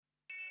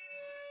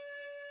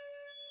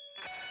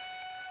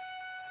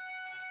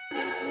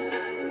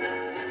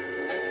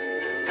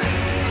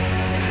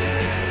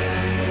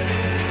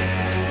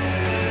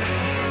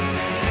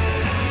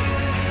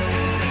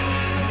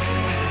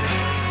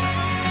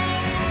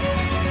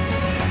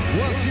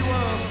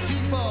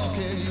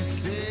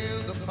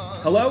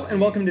Hello and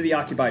welcome to the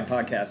Occupied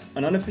Podcast,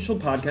 an unofficial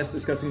podcast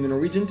discussing the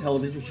Norwegian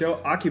television show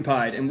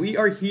Occupied, and we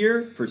are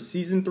here for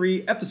Season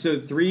 3,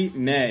 Episode 3,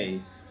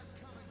 May.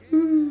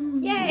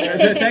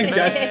 Yay! Thanks,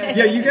 guys.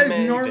 Yeah, you guys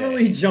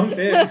normally jump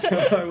in, so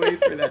I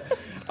wait for that.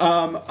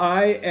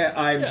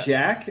 I'm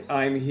Jack.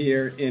 I'm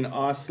here in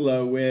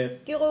Oslo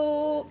with...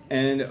 Giro.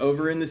 And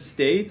over in the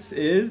States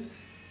is...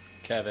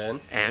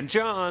 Kevin. And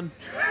John.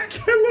 I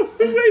can't believe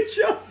the way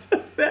John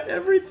says that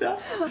every time.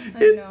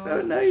 It's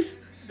so nice.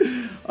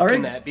 All right.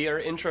 Can that be our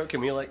intro?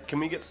 Can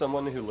we get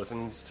someone who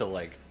listens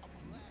to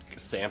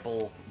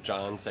sample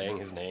John saying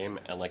his name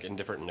and in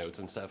different notes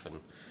and stuff and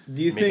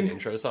Do you make think an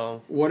intro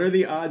song? What are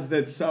the odds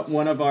that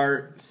one of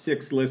our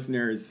 6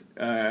 listeners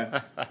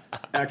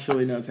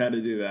actually knows how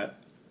to do that?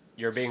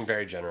 You're being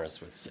very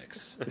generous with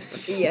 6.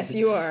 Yes,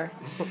 you are.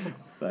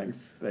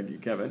 Thanks. Thank you,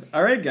 Kevin.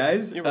 All right,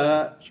 guys. You're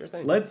welcome. Sure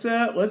thing.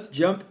 Let's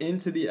jump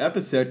into the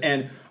episode.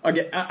 And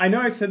again, I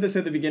know I said this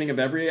at the beginning of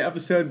every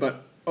episode,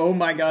 but oh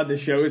my god, the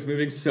show is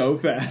moving so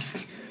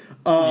fast.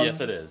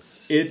 Yes, it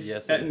is.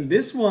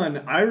 This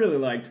one I really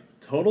liked.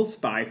 Total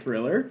spy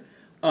thriller.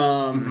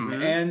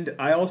 And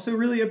I also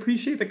really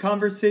appreciate the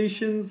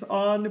conversations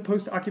on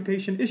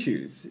post-occupation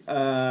issues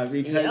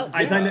because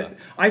I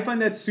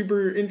find that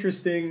super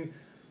interesting.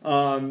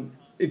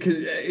 Because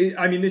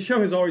the show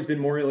has always been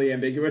morally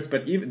ambiguous,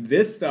 but even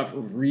this stuff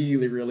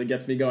really, really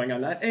gets me going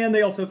on that. And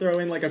they also throw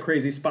in a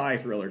crazy spy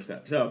thriller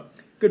stuff. So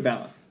good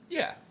balance.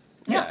 Yeah.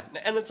 Yeah,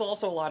 and it's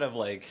also a lot of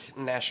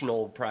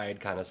national pride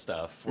kind of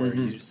stuff where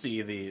you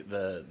see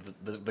the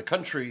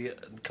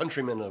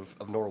countrymen of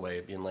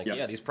Norway being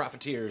these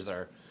profiteers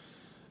are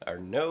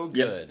no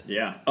good.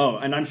 Yeah. Oh,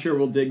 and I'm sure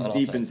we'll dig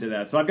deep into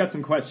that. So I've got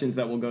some questions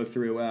that we'll go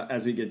through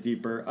as we get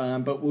deeper.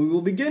 But we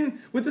will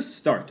begin with the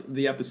start of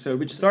the episode,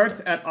 which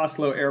starts at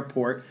Oslo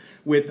Airport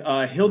with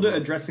Hilda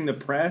addressing the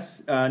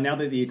press now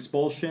that the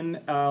expulsion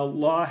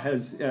law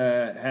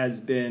has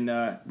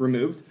been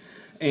removed,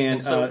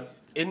 and so.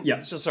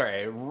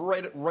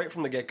 Right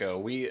from the get-go,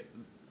 we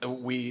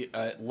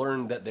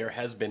learned that there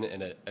has been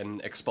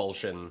an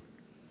expulsion,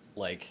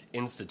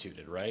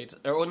 instituted, right?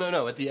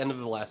 No. At the end of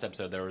the last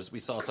episode, we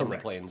saw some of the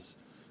planes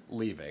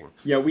leaving.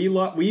 Yeah,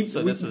 this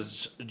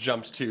is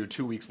jumped to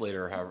 2 weeks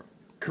later. However,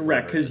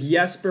 correct, because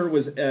Jesper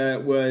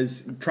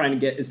was trying to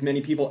get as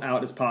many people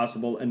out as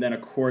possible, and then a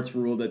courts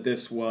ruled that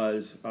this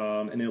was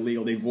an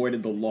illegal. They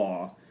voided the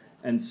law.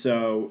 And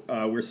so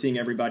we're seeing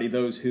everybody,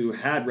 those who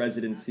had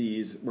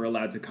residencies were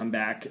allowed to come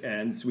back,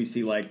 and we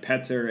see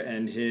Petter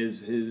and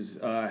his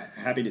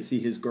happy to see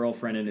his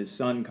girlfriend and his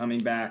son coming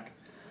back.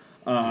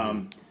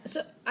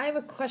 So I have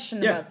a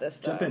question about this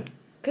though, jump in.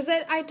 Because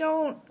I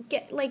don't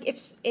get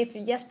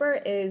if Jesper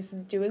is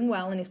doing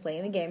well and he's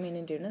playing the game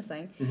and doing his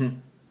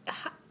thing,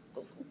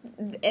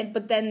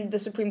 but then the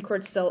Supreme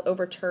Court still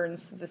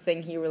overturns the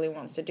thing he really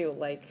wants to do.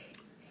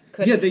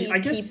 Could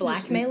he keep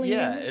blackmailing him?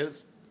 Yeah, it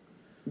was.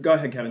 Go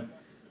ahead, Kevin.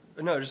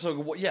 No, just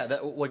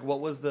what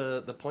was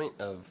the point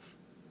of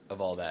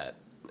all that?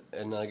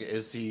 And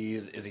is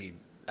he?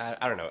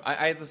 I don't know.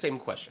 I had the same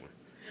question.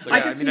 So, I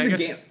can see the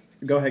game.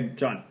 Go ahead,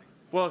 John.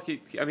 Well,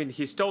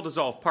 he still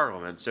dissolved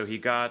Parliament, so he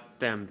got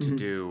them to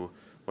do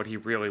what he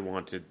really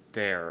wanted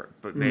there,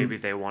 but maybe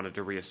they wanted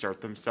to reassert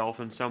themselves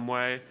in some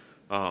way.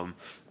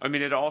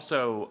 It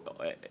also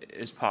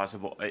is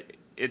possible.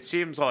 It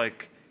seems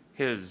like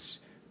his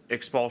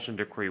expulsion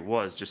decree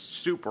was just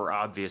super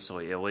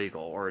obviously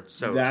illegal, or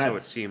so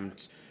it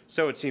seemed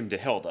to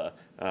Hilda,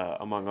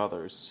 among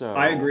others. So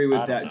I agree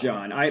with that,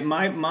 John.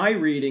 My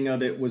reading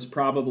of it was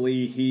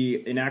probably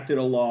he enacted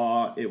a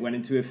law, it went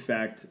into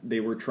effect. They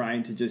were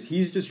trying to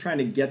he's just trying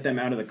to get them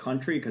out of the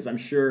country, because I'm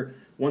sure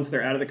once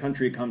they're out of the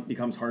country, it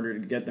becomes harder to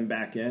get them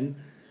back in.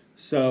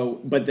 So,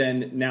 but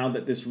then now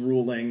that this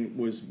ruling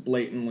was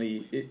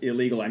blatantly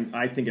illegal,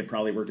 I think it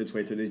probably worked its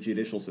way through the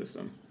judicial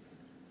system.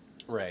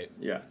 Right.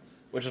 Yeah.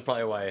 Which is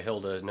probably why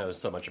Hilda knows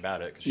so much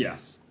about it.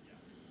 Cause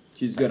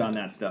she's good on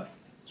that stuff.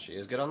 She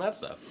is good on that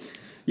stuff.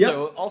 Yep.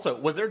 So, also,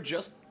 was there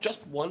just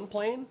one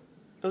plane?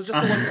 It was just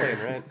the one plane,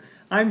 right?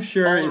 I'm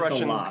sure all the it's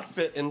Russians a lot.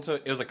 fit into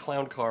it. Was a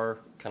clown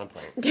car kind of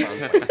plane.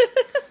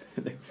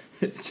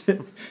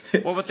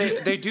 But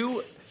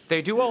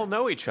they do all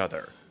know each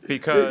other.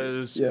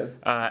 Because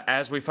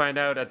as we find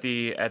out at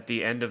the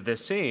end of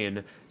this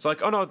scene, it's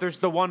oh no, there's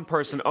the one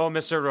person. Oh,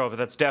 Miss Serova,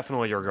 that's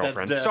definitely your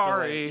girlfriend.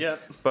 Sorry,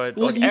 but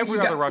every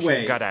other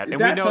Russian got at, and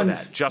we know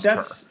that just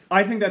her.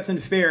 I think that's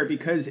unfair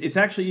because it's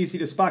actually easy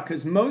to spot.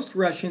 Because most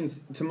Russians,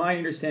 to my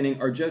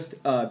understanding, are just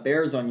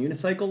bears on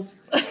unicycles,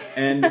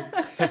 and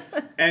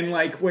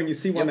when you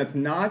see one that's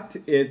not,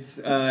 it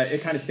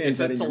kind of stands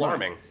out. It's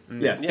alarming.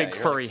 Yes, big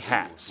furry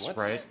hats,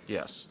 right?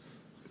 Yes.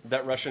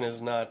 That Russian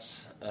is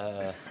not.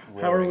 How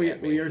are we?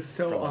 We are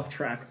so off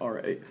track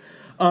already.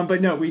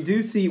 But no, we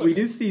do see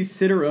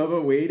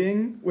Sidorova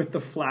waiting with the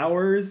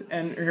flowers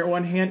and her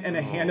one hand and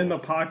a hand in the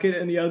pocket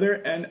and the other,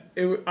 and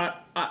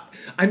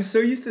I'm so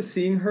used to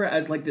seeing her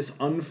as this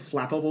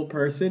unflappable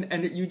person,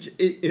 and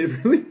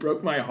it really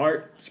broke my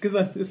heart because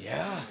I'm just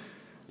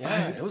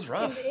Yeah, it was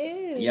rough. It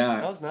is. Yeah.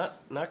 That was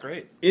not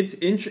great.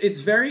 It's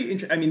very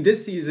interesting. I mean,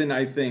 this season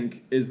I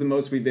think is the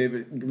most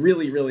we've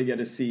really get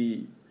to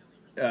see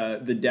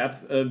the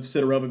depth of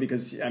Sidorova,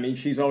 because I mean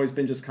she's always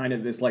been just kind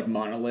of this like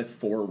monolith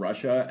for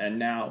Russia, and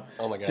now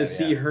to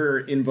see her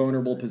in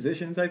vulnerable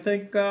positions, I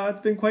think it's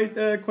been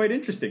quite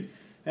interesting.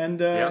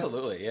 And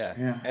absolutely,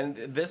 yeah. And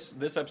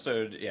this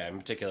episode, in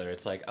particular,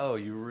 it's like, oh,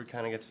 you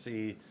kind of get to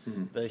see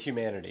the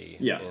humanity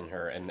in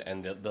her,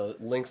 and the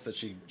lengths that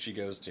she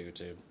goes to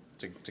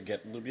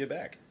get Lubia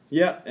back.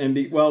 Yeah, and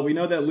we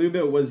know that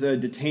Lubia was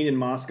detained in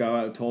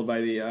Moscow, told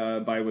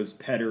by was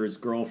Petter's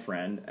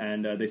girlfriend,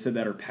 and they said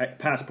that her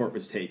passport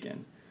was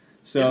taken.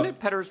 So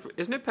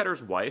isn't it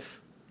Petter's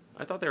wife?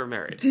 I thought they were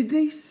married. Did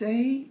they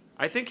say?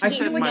 I think he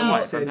said my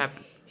wife. I'm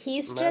happy.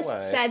 He's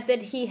just said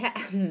that he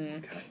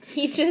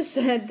just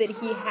said that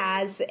he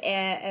has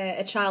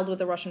a child with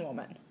a Russian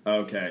woman.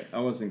 Okay, I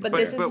wasn't. But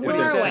this is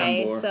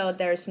Norway, so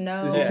there's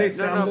no. Does he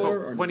say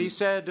no, when he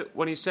said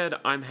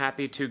I'm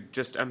happy to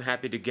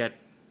get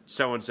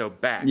so and so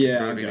back at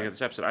the beginning of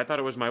this episode, I thought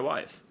it was my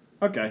wife.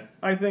 Okay,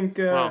 I think.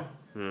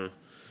 It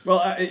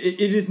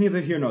is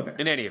neither here nor there.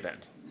 In any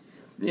event.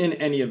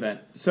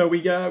 So we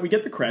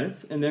get the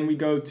credits, and then we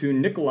go to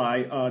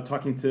Nikolai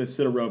talking to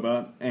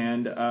Sidorova,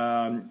 and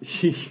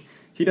he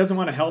doesn't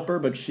want to help her,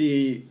 but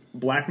she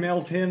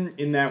blackmails him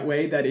in that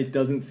way that it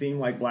doesn't seem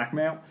like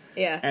blackmail.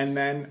 Yeah. And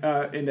then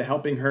into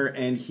helping her,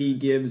 and he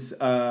gives.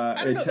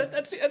 I don't know.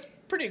 That's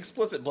pretty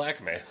explicit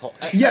blackmail.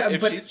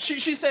 But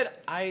she said,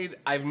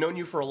 "I've known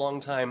you for a long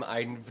time.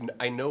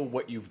 I know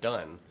what you've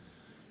done."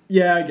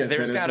 Yeah, I guess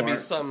there's got to be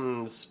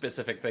some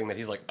specific thing that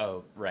he's like,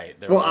 oh,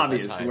 right. There was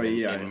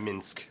obviously, in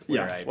Minsk.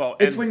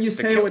 It's when you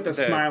say it with a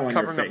smile on your face.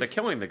 Covering up the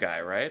killing the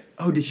guy, right?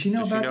 Oh, did she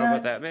know about that? Did she know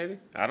about that? Maybe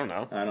I don't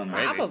know.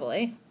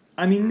 Probably.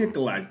 I mean,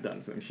 Nikolai's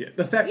done some shit.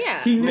 The fact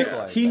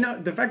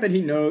the fact that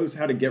he knows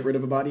how to get rid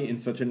of a body in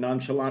such a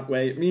nonchalant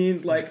way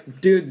means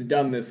like dude's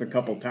done this a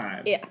couple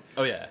times. Yeah.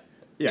 Oh yeah.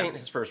 Yeah. Ain't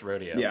his first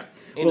rodeo. Yeah.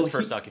 Ain't his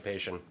first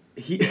occupation.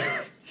 He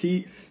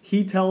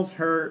tells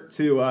her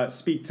to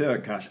speak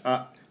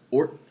to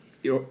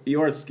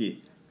Yorsky.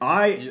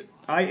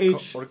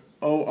 Ihorsky.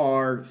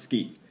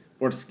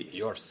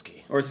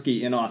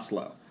 Orsky in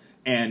Oslo.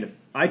 And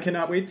I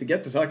cannot wait to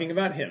get to talking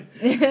about him.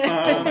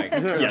 Oh my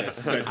goodness.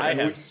 Yes. I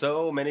have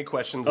so many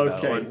questions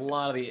about a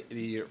lot of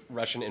the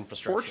Russian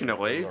infrastructure.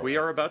 Fortunately, we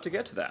are about to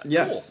get to that.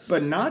 Yes, cool.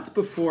 But not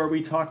before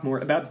we talk more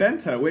about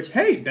Benta, which,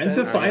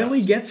 Benta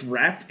finally gets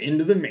wrapped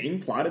into the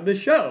main plot of the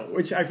show,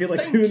 which I feel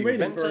like we've been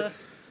waiting for.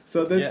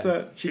 So this,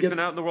 she's been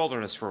out in the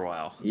wilderness for a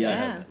while.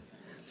 Yeah.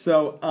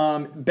 So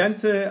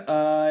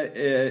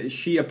Benta,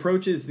 she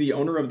approaches the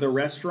owner of the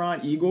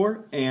restaurant,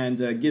 Igor, and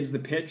gives the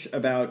pitch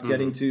about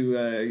getting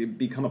to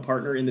become a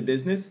partner in the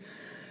business.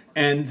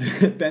 And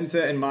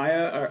Benta and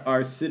Maya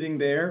are sitting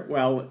there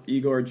while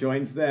Igor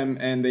joins them,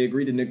 and they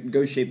agree to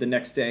negotiate the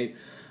next day.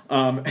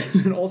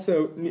 And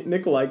also,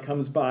 Nikolai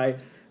comes by,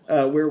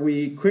 where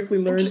we quickly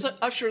learn... Just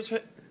ushers...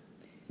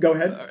 Go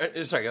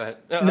ahead. Sorry, go ahead.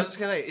 No, I was just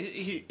going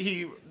to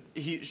say,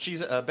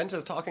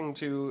 Benta's talking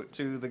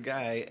to the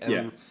guy,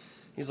 and...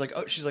 She's like,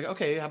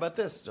 okay, how about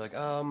this? They're like,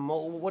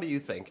 well, what do you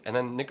think? And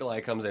then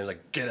Nikolai comes in and is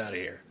like, get out of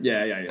here.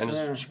 Yeah. And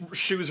just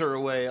shoos her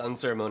away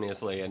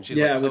unceremoniously. And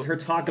she's like, with her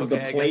talk of the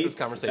plates. I guess this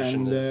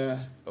conversation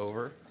is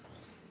over.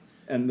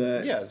 And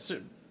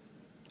it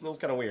was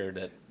kind of weird.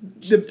 It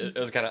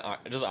was kind of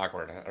just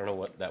awkward. I don't know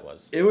what that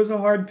was. It was a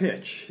hard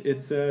pitch.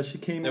 She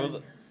came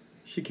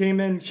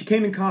in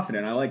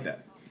confident. I like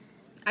that.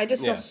 I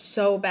just feel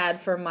so bad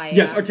for Maya.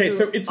 Yes, okay,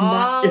 so it's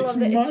Maya's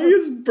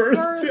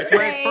birthday. It's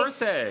Maya's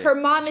birthday. Her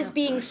mom is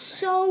being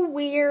so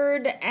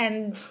weird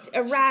and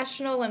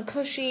irrational and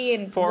pushy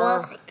and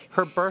for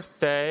her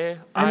birthday,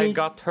 I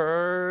got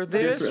her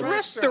this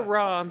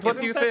restaurant. What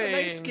do you think? Isn't that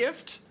a nice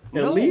gift?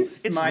 At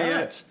least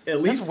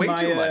That's way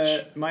too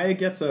much. Maya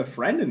gets a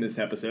friend in this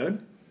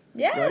episode.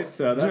 Yes. Right?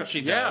 So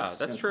she does.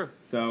 Yeah, that's true.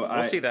 So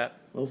we'll see that.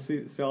 We'll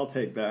see. So I'll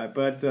take that.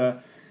 But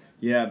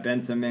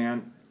Benta,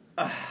 man.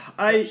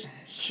 I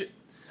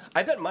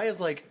bet Maya's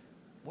like,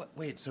 what?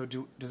 Wait, so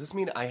does this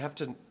mean I have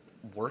to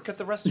work at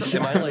the restaurant?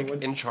 Am I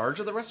in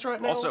charge of the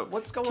restaurant now? Also,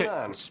 what's going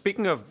on?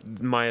 Speaking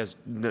of Maya's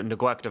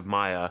neglect of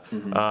Maya,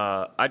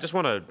 I just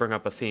want to bring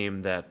up a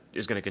theme that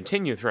is going to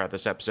continue throughout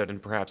this episode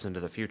and perhaps into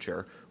the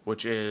future,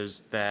 which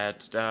is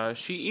that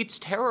she eats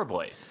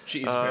terribly.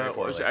 She eats very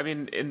poorly. I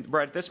mean,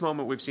 right at this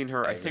moment, we've seen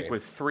her, I think,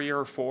 with 3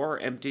 or 4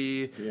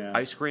 empty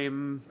ice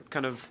cream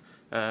kind of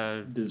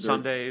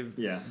Sunday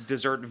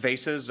dessert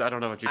vases. I don't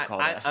know what you'd call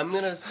that. I'm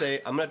gonna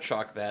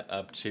chalk that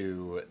up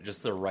to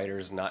just the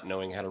writers not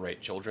knowing how to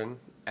write children.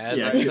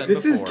 As I've said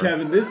this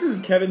before, this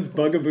is Kevin's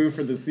bugaboo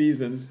for the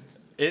season.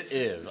 It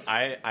is.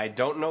 I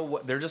don't know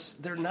what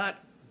they're not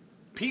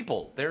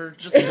people. They're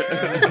just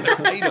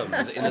they're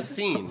items in a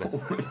scene.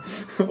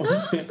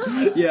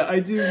 Yeah, I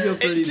do feel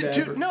pretty bad.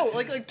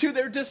 To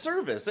their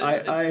disservice. I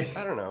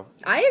don't know.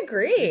 I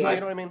agree. You know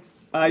what I mean?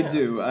 I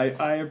do.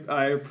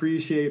 I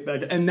appreciate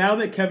that. And now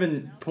that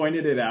Kevin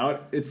pointed it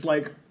out, it's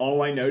like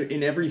all I know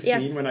in every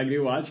scene when I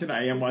do watch it,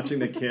 I am watching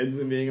the kids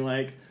and being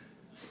like,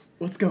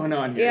 What's going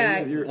on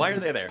here? Yeah. Why are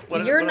they there?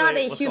 You're not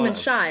a human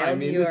child. I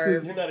mean,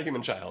 you're You're not a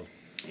human child.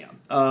 Yeah.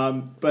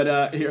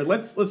 But here,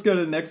 let's go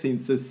to the next scene.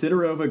 So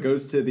Sidorova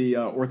goes to the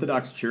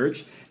Orthodox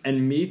Church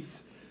and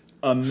meets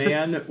a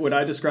man what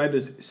I describe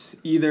as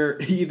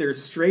either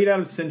straight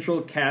out of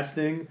Central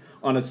Casting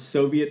on a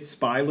Soviet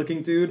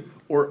spy-looking dude,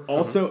 or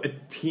also a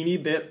teeny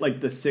bit like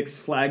the Six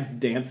Flags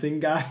dancing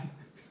guy.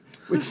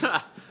 Which,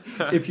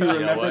 if you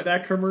remember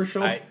that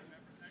commercial.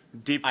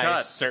 Deep cut.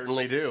 I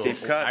certainly do.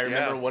 Deep cut, I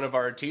remember one of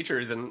our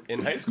teachers in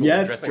high school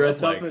dressing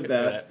dressed up up like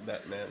as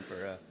that man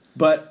for...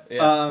 But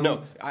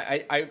no,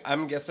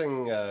 I'm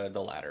guessing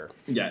the latter.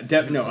 Yeah,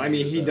 no. I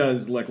mean, he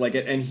does look like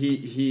it, and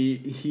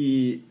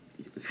he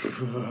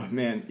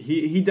man,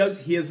 he does.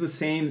 He has the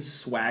same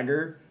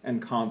swagger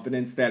and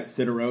confidence that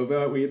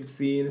Sidorova we have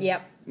seen.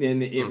 Yep.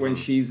 When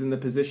she's in the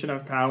position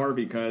of power,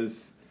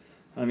 because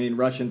I mean,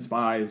 Russian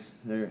spies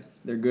they're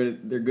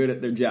good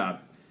at their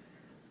job.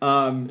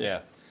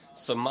 Yeah.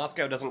 So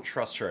Moscow doesn't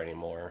trust her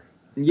anymore.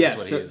 Yes,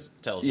 That's what he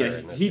tells her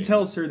in this he scene.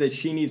 tells her that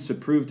she needs to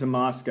prove to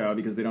Moscow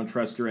because they don't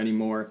trust her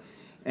anymore,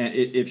 and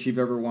if she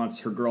ever wants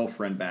her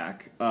girlfriend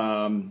back.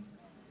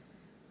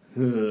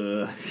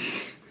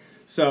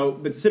 So,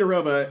 but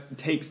Sidorova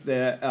takes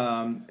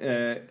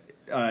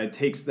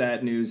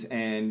that news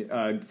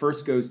and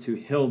first goes to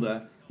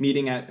Hilda,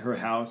 meeting at her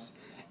house.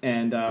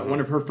 And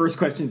one of her first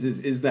questions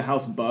is the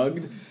house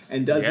bugged?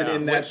 And does it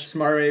in that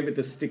smart way with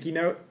the sticky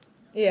note.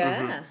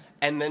 yeah.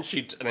 And then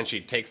she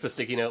takes the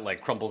sticky note,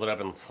 like crumples it up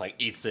and like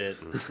eats it.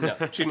 And, no,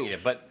 she didn't eat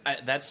it, but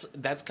that's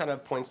kind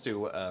of points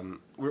to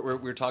we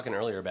were talking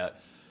earlier about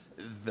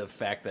the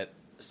fact that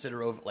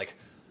Sidorova, like,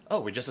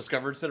 oh, we just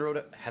discovered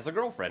Sidorova has a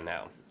girlfriend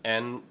now,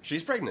 and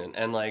she's pregnant,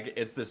 and like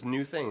it's this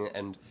new thing,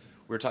 and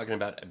we were talking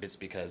about it's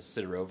because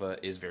Sidorova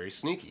is very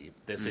sneaky.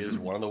 This is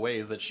one of the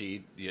ways that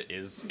she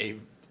is a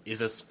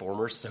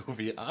former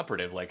Soviet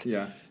operative. Like,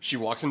 she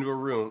walks into a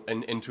room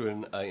and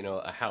into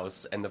a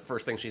house, and the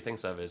first thing she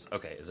thinks of is,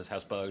 okay, is this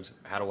house bugged?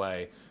 How do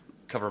I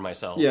cover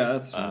myself? Yeah,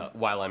 that's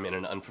while I'm in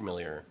an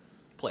unfamiliar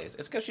place.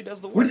 It's because she does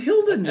the work. Would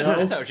Hilda know?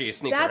 That's how she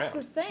sneaks around. That's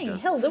the thing.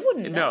 Hilda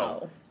wouldn't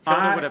know.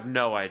 Hilda would have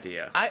no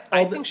idea.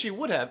 I think she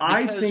would have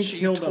because I think she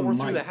Hilda tore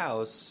might. through the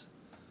house.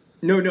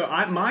 No.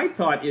 My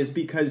thought is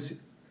because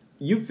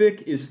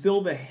Yuvik is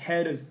still the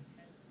head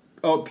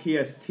of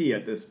PST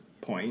at this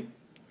point.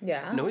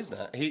 Yeah. No, he's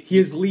not. He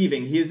is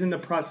leaving. He is in the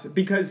process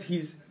because he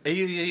is.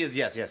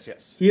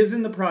 Yes. He is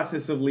in the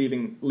process of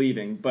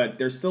leaving, but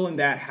they're still in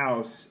that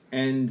house,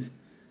 and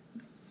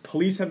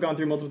police have gone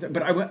through multiple times.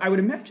 But I would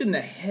imagine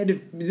the head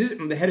of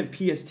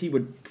PST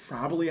would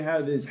probably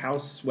have his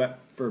house swept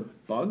for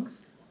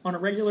bugs on a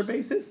regular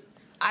basis.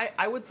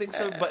 I would think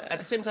so, but at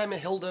the same time,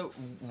 Hilda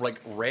like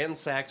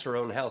ransacks her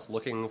own house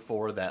looking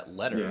for that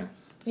letter.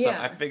 So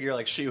I figure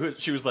like she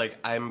was like,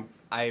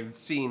 I've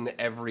seen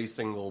every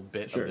single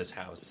bit of this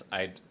house.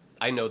 I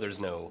know there's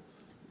no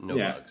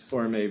bugs.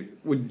 Or maybe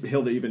would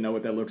Hilda even know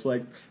what that looks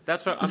like?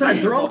 That's what.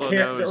 Besides, they're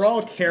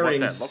all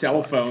carrying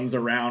cell phones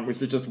around, which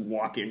are just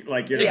walking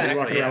like you're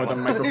walking around with a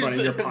microphone in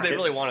your pocket. If they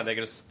really wanted, they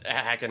could just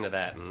hack into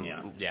that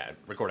and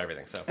record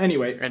everything. So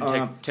anyway,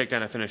 and take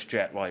down a finished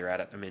jet while you're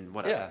at it. I mean,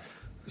 whatever. Yeah.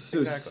 So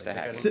exactly.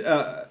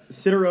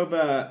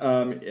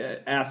 Sidorova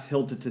asked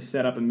Hilda to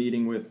set up a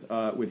meeting with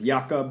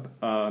Jakub,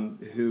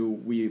 who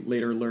we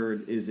later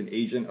learned is an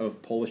agent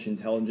of Polish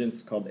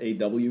intelligence called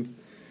AW.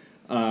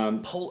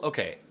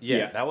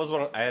 That was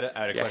one. I had a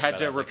question. I had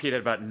to repeat it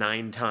about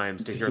 9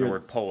 times to hear the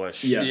word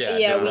Polish.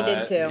 Yeah, we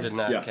did too. Did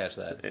not catch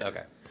that.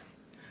 Okay.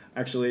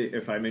 Actually,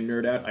 if I may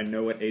nerd out, I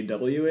know what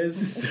AW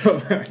is,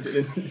 so I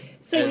didn't.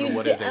 So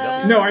what is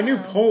AW? No, I knew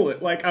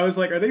Polish. Like I was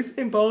like, are they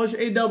saying Polish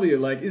AW?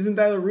 Like, isn't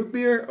that a root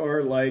beer or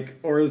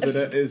is it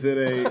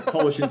a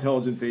Polish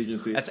intelligence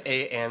agency? That's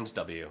A and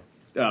W.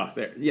 Oh,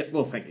 there. Yeah.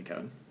 Well, thank you,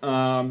 Kevin.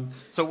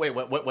 So wait,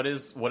 what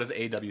does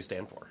AW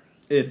stand for?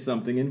 It's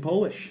something in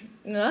Polish.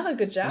 Oh,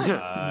 good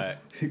job.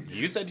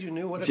 You said you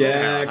knew what it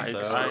Jack's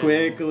meant.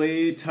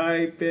 quickly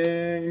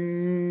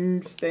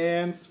typing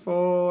stands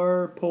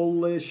for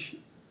Polish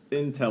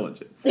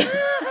intelligence.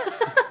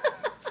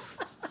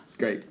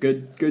 Great.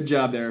 Good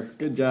job there.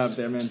 Good job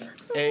there, man.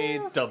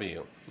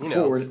 AW.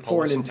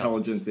 Foreign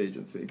intelligence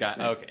agency. Got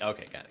it.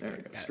 Okay, got it. There we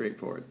go.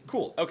 Straightforward.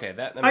 Cool. Okay,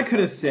 that I could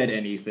have said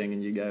anything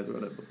and you guys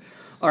would have.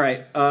 All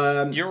right.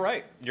 You're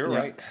right. You're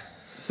right.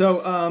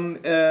 So,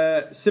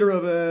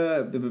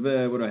 Sidorova,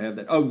 what do I have?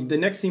 The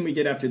next scene we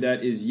get after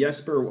that is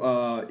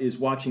Jesper is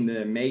watching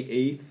the May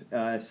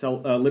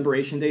 8th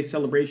Liberation Day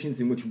celebrations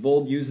in which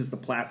Vold uses the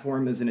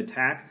platform as an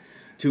attack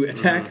to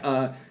attack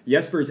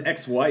Jesper's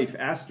ex-wife,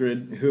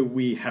 Astrid, who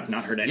we have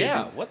not heard anything.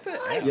 Yeah, what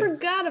the? I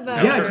forgot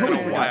about Yeah, I her.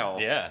 totally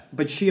forgot. Yeah.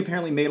 But she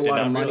apparently made a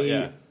lot of money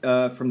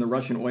really, from the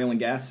Russian oil and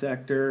gas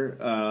sector,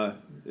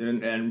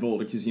 and Vold,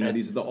 because,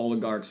 these are the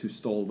oligarchs who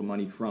stole the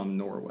money from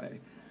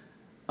Norway.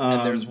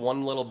 And there's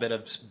one little bit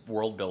of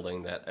world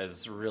building that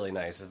is really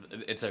nice.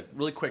 It's a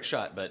really quick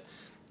shot, but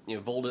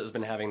Volda has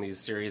been having these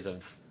series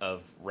of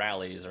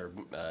rallies or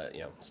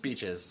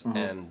speeches,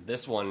 and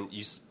this one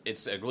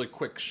it's a really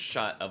quick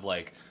shot of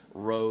like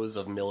rows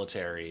of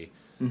military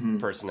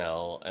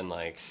personnel and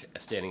like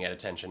standing at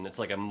attention. It's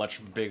like a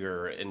much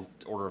bigger in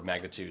order of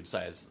magnitude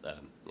size,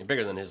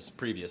 bigger than his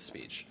previous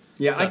speech.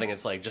 Yeah, so I think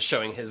it's like just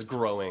showing his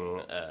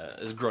growing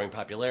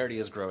popularity,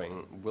 his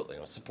growing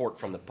support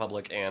from the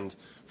public and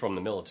from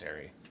the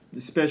military.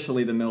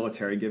 Especially the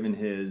military, given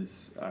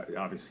his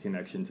obvious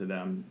connection to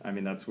them. I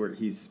mean, that's where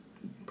he's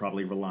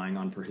probably relying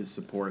on for his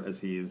support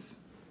as he is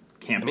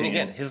campaigning.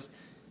 I mean, again,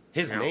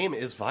 his name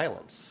is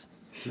violence.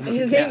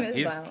 His name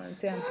is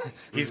violence, yeah.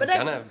 He's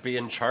gonna be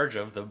in charge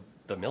of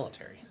the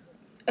military.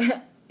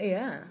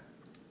 Yeah.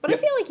 But I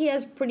feel like he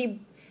has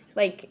pretty,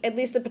 like, at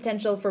least the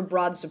potential for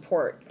broad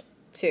support,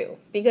 too.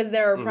 Because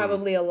there are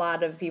probably a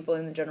lot of people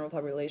in the general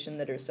population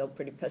that are still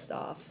pretty pissed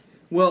off.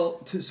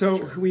 Well,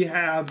 we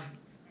have...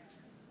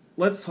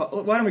 Let's talk.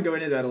 Why don't we go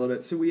into that a little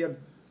bit? So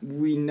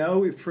we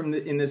know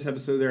in this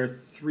episode there are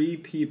 3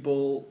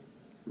 people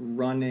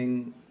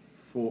running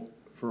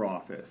for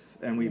office,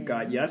 and we've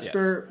got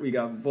Jesper, we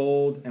got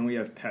Vold, and we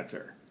have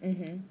Petter.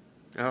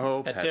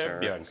 Oh, Petter Petter.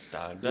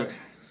 Bjornstad.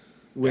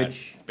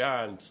 Which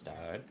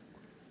Bjornstad.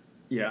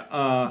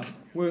 Yeah,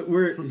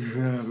 we're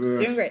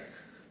Doing great.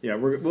 Yeah,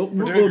 we're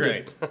doing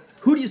great.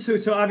 Who do you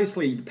so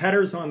obviously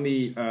Petter's on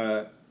the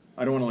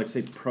I don't want to like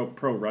say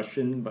pro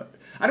Russian, but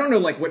I don't know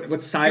like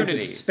what sides of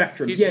the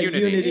spectrum. He's Unity,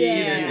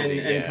 Unity.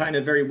 and kind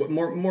of very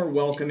more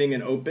welcoming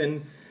and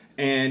open.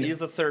 And he's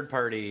the third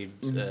party.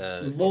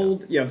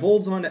 Vold,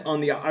 Vold's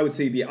on the I would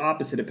say the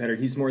opposite of Petter.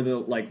 He's more the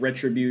like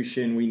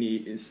retribution we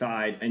need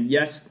side, and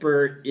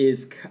Jesper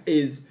is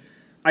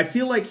I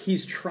feel like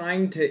he's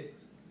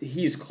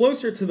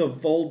closer to the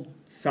Vold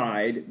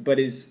side, but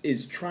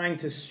is trying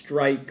to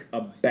strike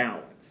a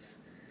balance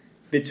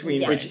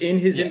between which in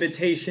his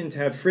invitation to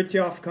have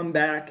Fritjof come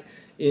back,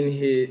 in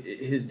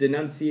his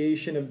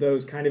denunciation of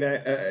those kind of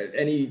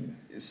any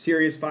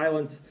serious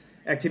violence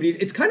activities.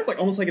 It's kind of like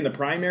almost like in the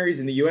primaries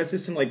in the U.S.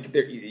 system, like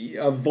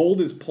Vold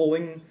is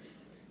pulling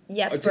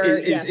Jesper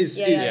is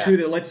to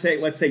the let's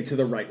say to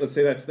the right. Let's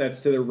say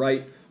that's to the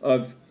right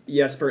of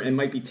Jesper and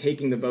might be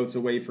taking the votes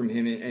away from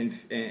him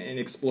and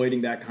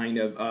exploiting that kind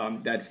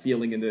of that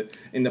feeling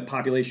in the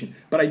population.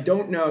 But I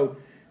don't know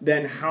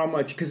then how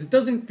much, because it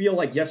doesn't feel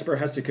like Jesper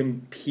has to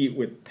compete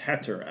with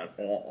Petter at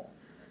all.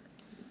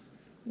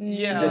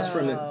 Yeah, just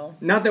from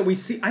not that we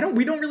see.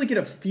 We don't really get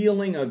a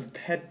feeling of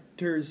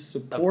Petter's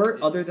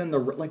support other than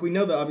we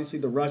know that obviously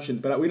the Russians,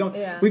 but we don't.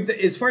 Yeah.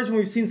 As far as when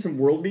we've seen some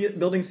world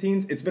building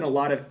scenes, it's been a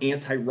lot of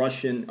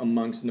anti-Russian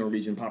amongst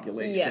Norwegian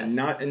population. Yes.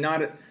 Not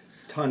a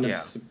ton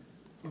of.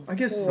 I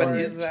guess. But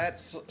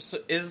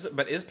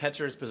is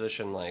Petter's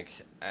position like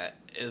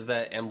is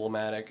that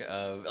emblematic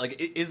of like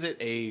is it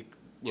a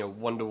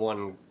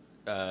 1-to-1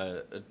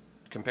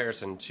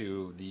 comparison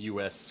to the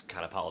U.S.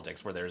 kind of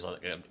politics where there's a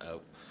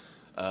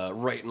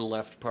right and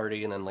left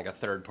party and then like a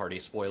third party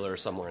spoiler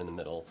somewhere in the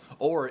middle,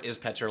 or is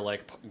Petter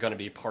like going to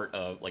be part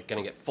of like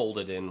going to get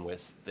folded in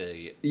with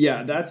the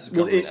that's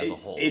government as a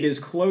whole? It is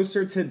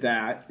closer to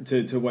that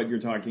to what you're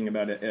talking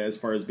about as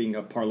far as being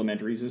a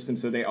parliamentary system.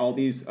 So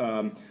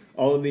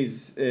all of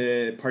these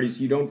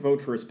parties, you don't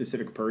vote for a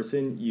specific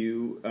person.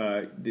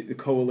 The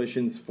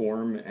coalitions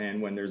form,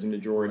 and when there's a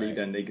majority,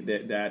 then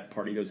that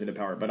party goes into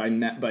power. But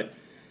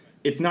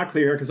it's not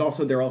clear here because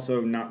also they're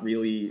not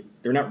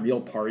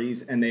real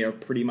parties, and they are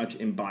pretty much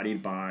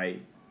embodied by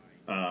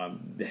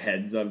the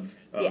heads of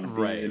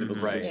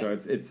right. So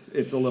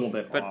it's a little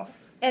bit off.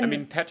 And I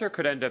mean, Petter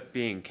could end up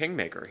being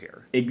kingmaker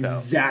here.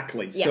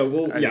 Exactly. Yeah.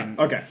 So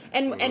okay.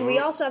 And we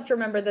also have to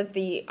remember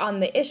that on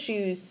the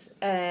issues,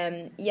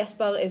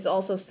 Jesper is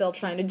also still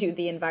trying to do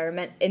the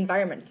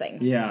environment thing.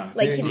 Yeah.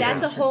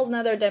 That's a whole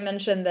nother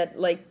dimension that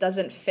like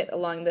doesn't fit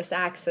along this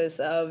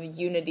axis of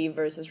unity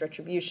versus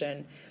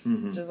retribution.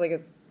 Mm-hmm. It's just like a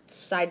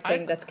side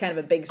thing that's kind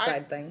of a big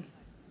side thing.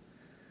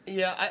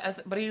 Yeah,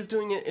 but he's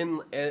doing it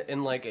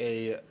in like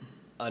a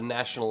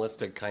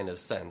nationalistic kind of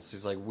sense.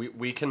 He's like,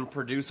 we can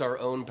produce our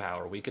own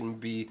power. We can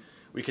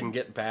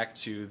get back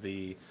to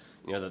the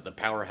the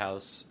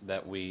powerhouse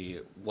that we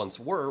once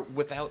were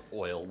without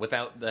oil,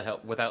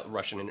 without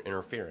Russian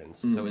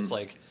interference. Mm-hmm. So it's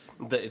like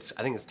I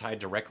think it's tied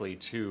directly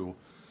to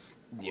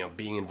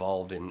being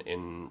involved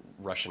in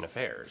Russian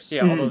affairs.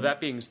 Yeah, although that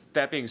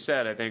being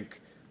said, I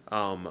think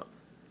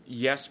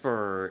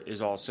Jesper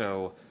is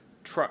also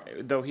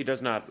though he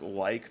does not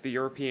like the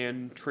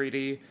European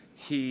treaty.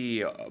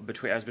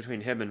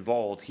 Between him and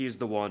Vold, he's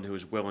the one who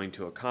is willing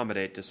to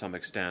accommodate to some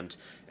extent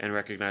and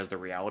recognize the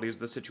realities of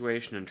the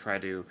situation and try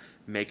to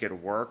make it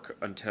work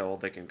until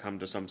they can come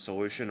to some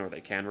solution or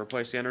they can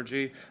replace the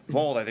energy.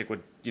 Vold, I think,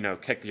 would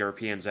kick the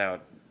Europeans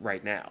out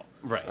right now.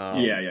 Right.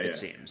 It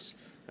seems.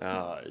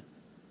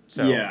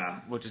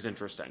 Which is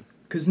interesting.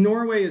 Because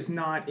Norway is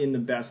not in the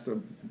best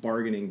of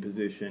bargaining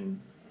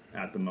position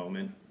at the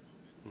moment.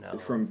 No.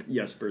 From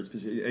Jesper's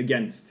position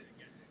against.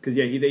 Because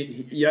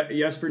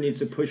Jesper needs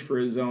to push for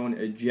his own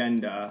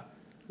agenda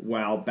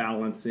while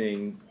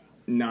balancing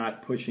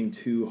not pushing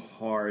too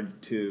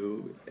hard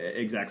to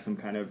exact some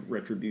kind of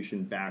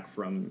retribution back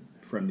from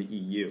the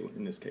EU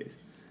in this case.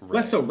 Right.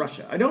 Less so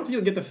Russia. I don't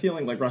get the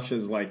feeling like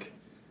Russia's like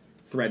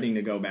threatening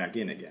to go back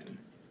in again.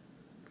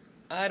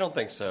 I don't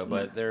think so,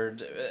 but they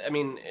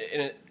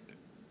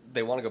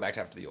want to go back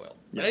after the oil.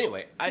 Yeah. But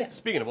anyway,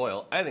 speaking of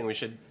oil, I think we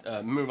should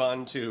move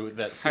on to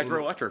that scene,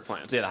 hydroelectric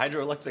plant. Yeah, the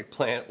hydroelectric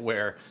plant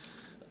where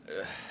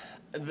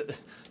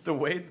the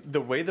way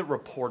the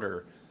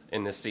reporter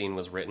in this scene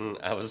was written,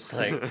 I was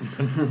like,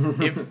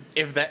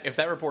 if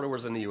that reporter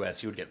was in the U.S.,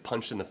 he would get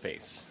punched in the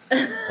face.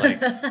 Like,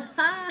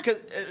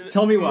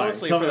 tell me why.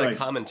 Mostly for the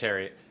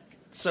commentary.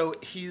 So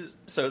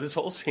this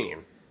whole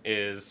scene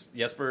is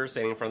Jesper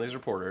standing in front of these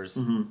reporters,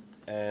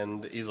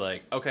 and he's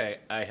like, "Okay,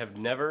 I have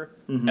never,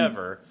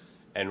 ever,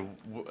 and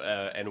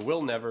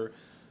will never,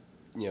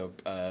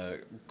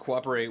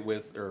 cooperate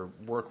with or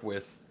work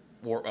with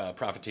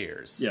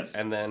profiteers." Yes.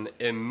 And then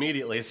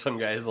immediately some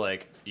guy's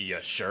like, "You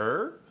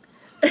sure?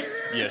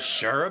 You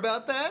sure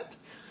about that?"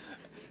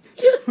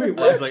 Wait,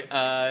 I was like,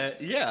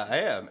 "Yeah, I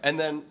am." And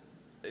then,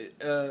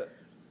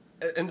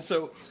 and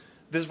so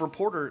this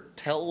reporter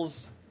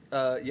tells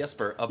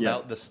Jesper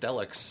about the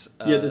Stellax,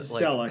 the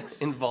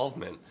Stellax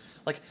involvement.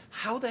 Like,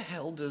 how the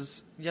hell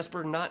does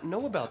Jesper not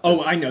know about this?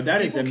 Oh, I know.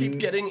 People keep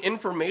getting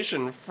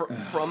information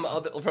from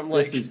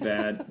this is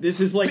bad. This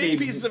is like big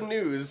piece of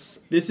news.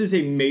 This is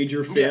a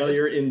major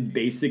failure in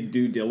basic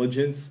due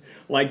diligence.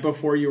 Like,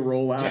 before you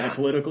roll out a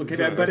political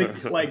campaign. But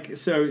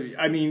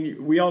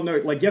we all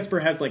know, like, Jesper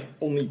has, like,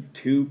 only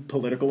 2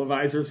 political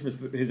advisors for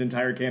his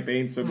entire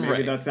campaign, so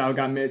maybe that's how it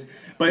got missed.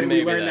 But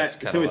we learned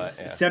that, so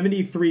it's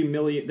 73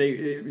 million,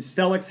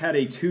 Stellax had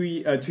 2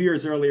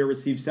 years earlier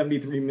received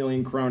 73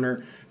 million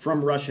kroner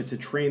from Russia to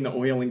train the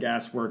oil and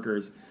gas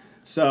workers.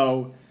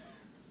 So,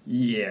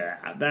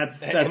 yeah,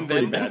 that's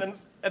pretty bad.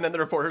 And then the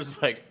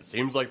reporter's like,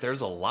 "Seems like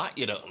there's a lot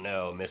you don't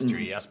know,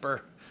 Mr.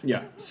 Jesper."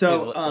 Yeah,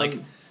 so...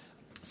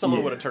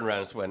 someone would have turned around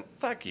and just went,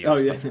 "Fuck you." Oh,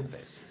 yeah. In the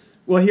face.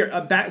 Well, here,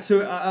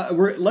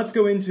 let's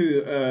go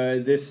into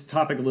this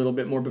topic a little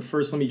bit more, but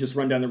first let me just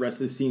run down the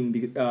rest of the scene,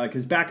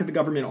 because back at the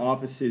government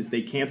offices,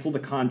 they cancel the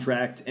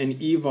contract, and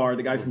Ivar,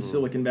 the guy from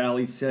Silicon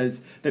Valley,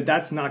 says that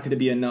that's not going to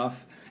be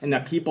enough, and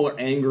that people are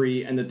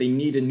angry, and that they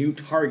need a new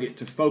target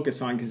to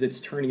focus on because it's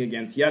turning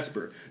against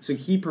Jesper. So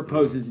he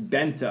proposes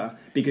Benta,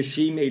 because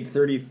she made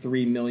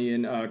 33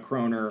 million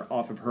kroner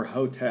off of her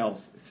hotel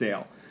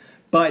sale.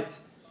 But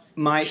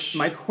my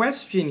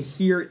question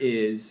here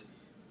is,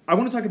 I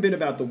want to talk a bit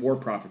about the war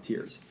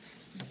profiteers.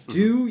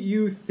 Do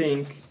you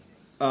think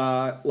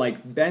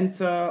like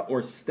Benta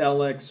or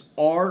Stellax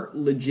are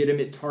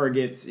legitimate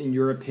targets, in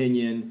your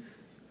opinion,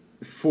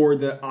 for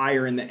the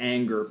ire and the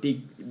anger?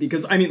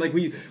 Because, I mean, like,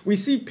 we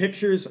see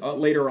pictures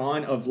later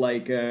on of,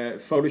 like,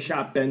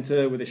 Photoshop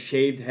Benta with a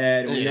shaved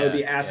head, and we know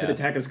the acid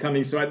attack is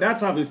coming, so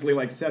that's obviously,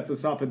 like, sets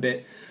us off a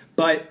bit.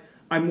 But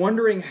I'm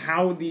wondering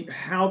how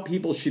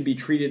people should be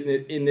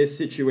treated in this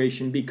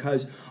situation,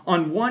 because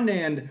in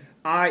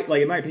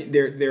my opinion,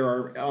 there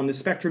are, on the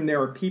spectrum,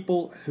 there are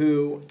people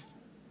who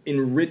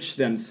enriched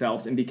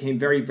themselves and became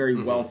very,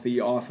 very wealthy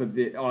off of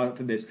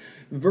this,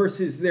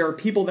 versus there are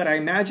people that I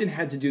imagine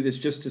had to do this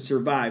just to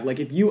survive. Like,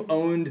 if you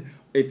owned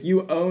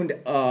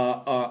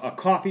a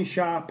coffee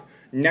shop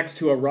next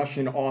to a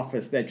Russian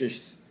office that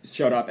just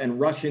shut up, and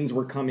Russians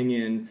were coming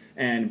in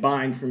and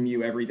buying from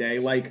you every day,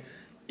 like,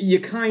 you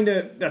kind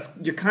of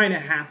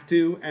have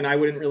to, and I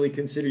wouldn't really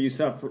consider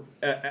yourself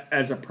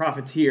as a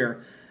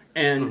profiteer.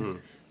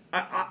 And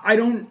I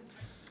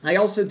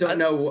also don't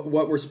know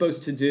what we're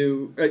supposed to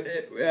do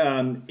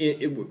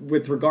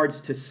with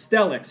regards to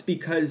Stellax,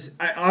 because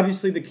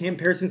obviously the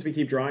comparisons we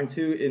keep drawing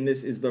to in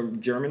this is the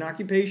German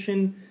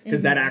occupation,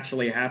 because that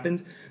actually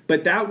happened.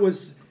 But that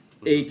was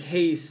a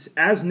case,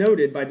 as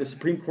noted by the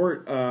Supreme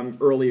Court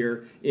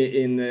earlier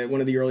in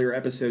one of the earlier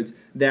episodes,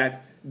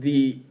 that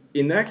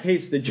in that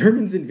case, the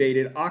Germans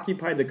invaded,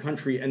 occupied the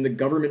country, and the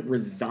government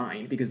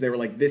resigned because they were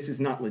like, this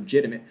is not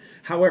legitimate.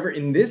 However,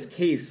 in this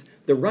case,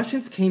 the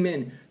Russians came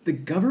in, the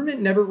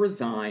government never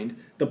resigned,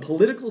 the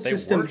political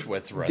system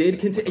did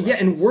continue,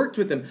 and worked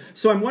with them.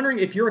 So I'm wondering,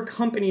 if you're a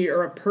company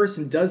or a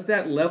person, does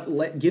that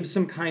give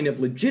some kind of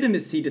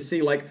legitimacy to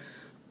say, like,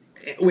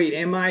 wait,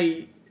 am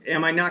I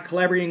not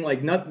collaborating?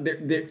 Like,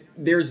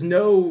 there's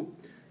no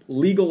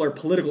legal or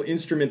political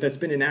instrument that's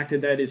been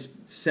enacted that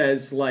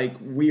says, like,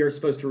 we are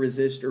supposed to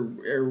resist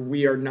or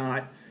we are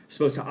not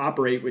supposed to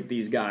operate with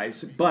these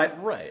guys. But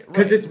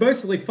because it's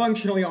mostly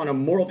functionally on a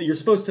moral, you're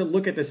supposed to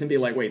look at this and be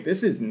like, wait,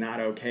 this is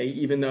not okay,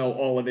 even though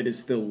all of it is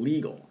still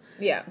legal.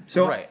 Yeah.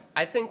 So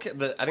I think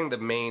the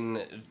main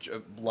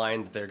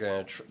line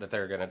that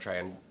they're gonna try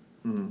and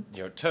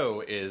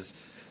toe is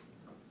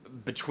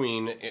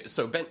between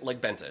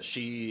Benta.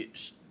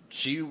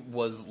 She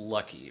was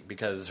lucky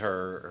because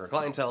her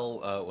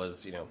clientele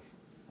was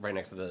right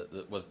next to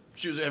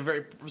she was a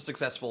very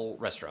successful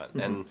restaurant,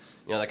 and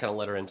that kind of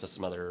led her into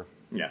some other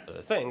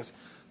things.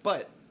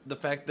 But the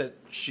fact that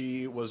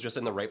she was just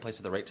in the right place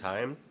at the right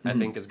time, I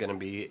think, is going to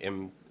be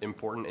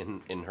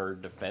important in her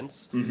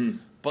defense.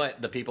 But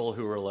the people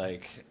who were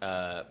like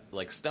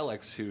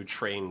Stellax, who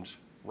trained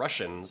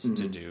Russians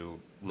to do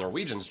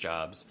Norwegians'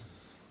 jobs,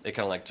 it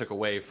kind of like took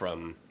away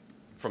from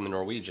from the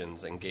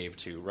Norwegians and gave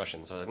to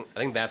Russians. So I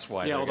think that's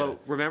why. Yeah, although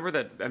remember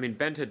that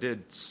Benta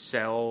did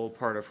sell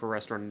part of her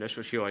restaurant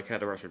initially. She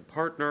had a Russian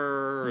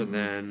partner, and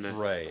then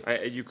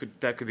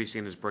that could be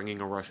seen as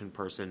bringing a Russian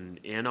person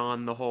in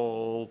on the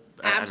whole.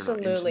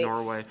 Absolutely, into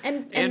Norway,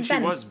 and she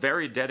was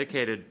very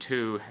dedicated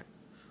to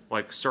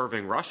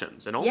serving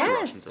Russians and only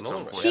Russians at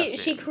some point.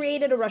 She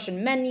created a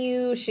Russian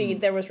menu.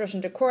 There was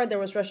Russian decor. There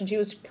was Russian. She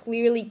was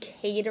clearly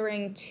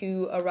catering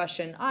to a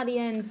Russian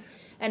audience,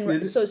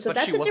 and so but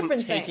that's she a wasn't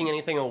different taking thing.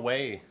 anything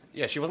away.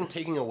 Yeah, she wasn't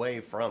taking away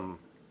from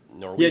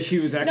Norway. Yeah, she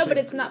was actually. No, but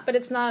it's not. But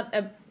it's not.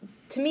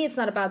 To me, it's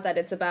not about that.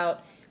 It's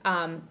about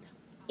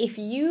if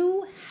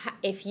you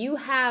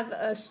have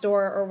a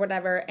store or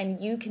whatever, and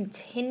you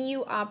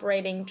continue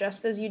operating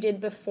just as you did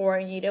before,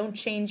 and you don't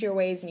change your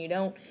ways, and you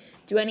don't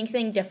do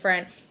anything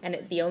different,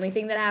 and the only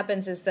thing that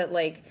happens is that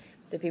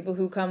the people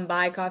who come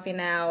buy coffee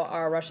now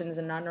are Russians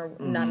and not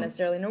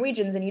necessarily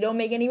Norwegians, and you don't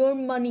make any more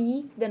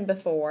money than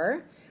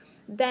before,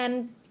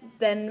 then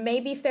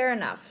maybe fair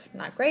enough.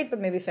 Not great, but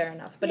maybe fair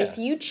enough. But if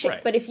you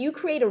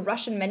create a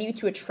Russian menu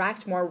to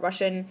attract more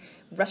Russian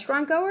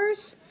restaurant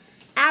goers,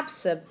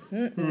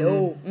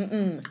 no.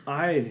 It's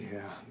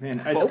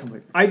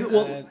complete.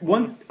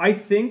 I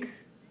think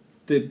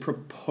the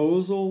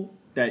proposal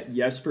that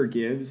Jesper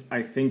gives,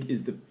 I think,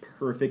 is the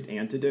perfect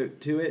antidote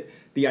to it.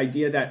 The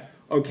idea that,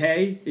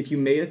 okay, if you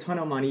made a ton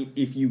of money,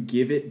 if you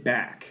give it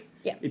back,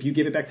 if you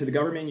give it back to the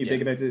government, you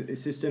give it back to the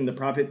system, the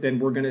profit, then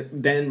we're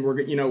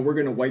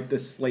gonna wipe the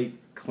slate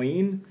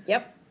clean.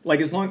 Yep.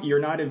 As long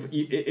you're not, if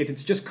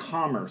it's just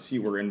commerce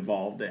you were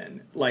involved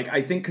in,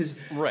 I think because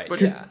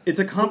it's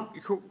a Go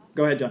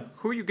ahead, John.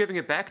 Who are you giving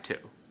it back to?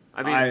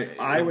 I mean,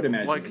 I would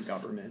imagine the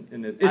government.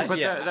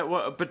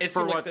 But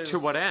for what? To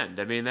what end?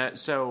 I mean,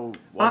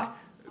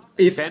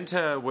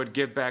 Benta would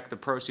give back the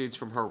proceeds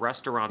from her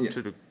restaurant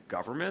to the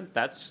government.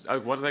 That's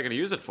what are they going to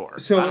use it for?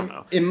 So I don't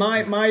know. In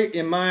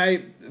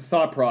my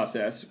thought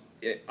process,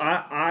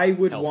 I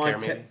would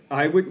want to.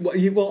 I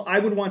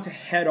would want to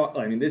head off.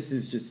 I mean, this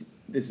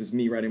is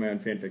me writing my own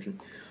fan fiction.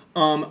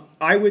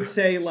 I would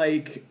say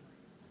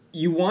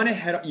you want to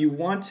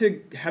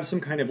have some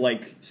kind of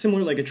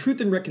similar a truth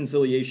and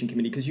reconciliation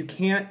committee, because you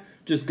can't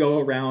just go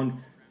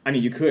around. I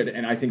mean, you could,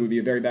 and I think it would be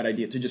a very bad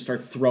idea to just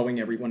start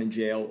throwing everyone in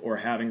jail or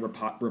having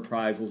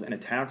reprisals and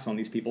attacks on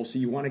these people. So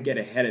you want to get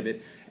ahead of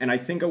it. And I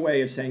think a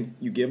way of saying,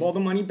 you give all the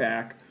money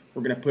back,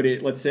 we're going to put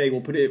it, let's say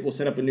we'll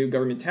set up a new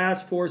government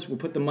task force, we'll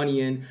put the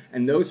money in,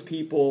 and those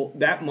people,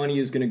 that money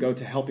is going to go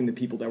to helping the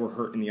people that were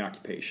hurt in the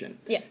occupation.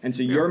 Yeah. And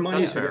so your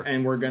money is,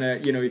 and we're going to,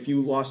 if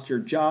you lost your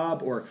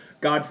job, or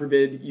God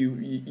forbid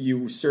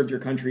you served your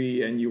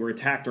country and you were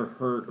attacked or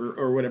hurt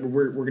or whatever,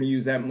 we're going to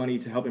use that money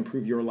to help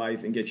improve your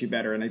life and get you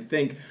better. And I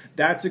think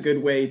that's a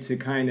good way to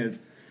kind of,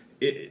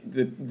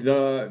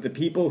 the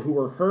people who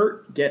were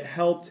hurt get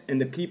helped,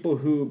 and the people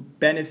who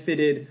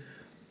benefited,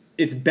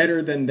 it's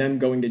better than them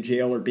going to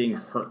jail or being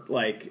hurt.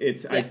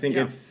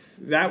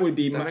 That would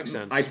be. That makes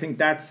sense. I think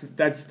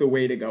that's the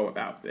way to go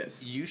about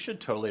this. You should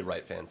totally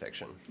write fan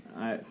fiction.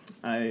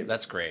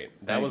 That's great.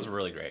 That was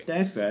really great.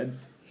 Thanks,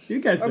 Beds. You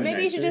guys. Or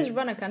maybe you should just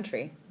run a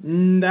country.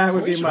 That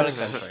would be much.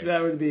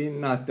 That would be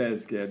not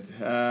as good.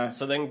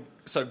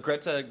 So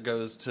Greta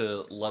goes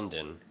to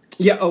London.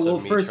 Yeah. Oh well.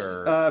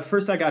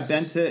 First I got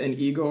Benta and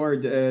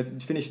Igor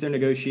finished their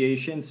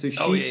negotiations. So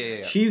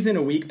she's in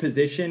a weak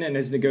position and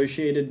has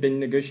been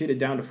negotiated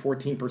down to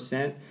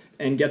 14%,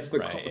 and gets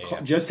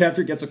just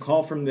after gets a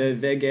call from the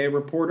VG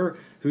reporter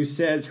who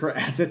says her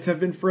assets have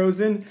been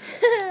frozen,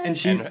 and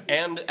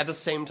and at the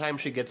same time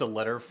she gets a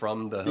letter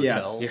from the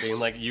hotel being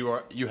like, you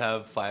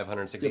have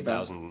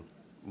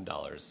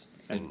 $560,000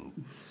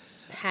 in.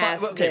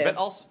 Okay, but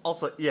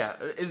also,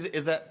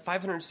 is that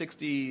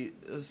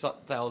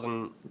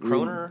 560,000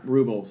 kroner?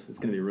 Rubles. It's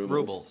going to be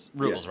rubles.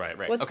 Rubles, right.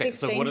 What's okay, the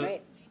exchange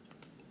rate?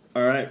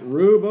 All right,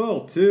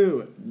 ruble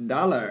to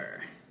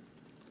dollar.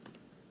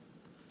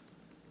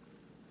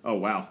 Oh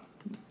wow,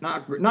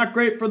 not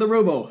great for the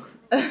ruble.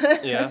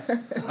 Yeah,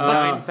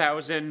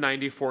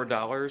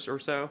 $9,094 or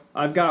so.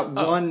 I've got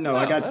one. No,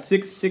 I got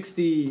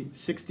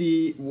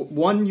 660.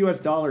 $1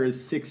 US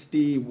is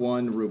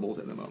 61 rubles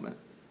at the moment.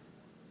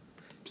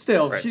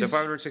 Still, right. So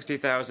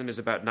 560,000 is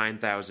about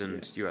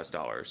 9,000 US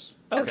dollars.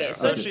 Okay,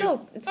 so it's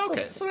still so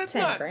that's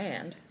 10 not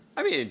grand.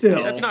 I mean,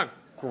 still, that's not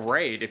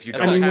great if you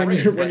don't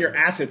have when your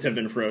assets have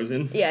been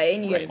frozen. Yeah,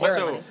 and you get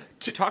zero money.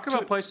 To talk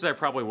about places I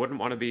probably wouldn't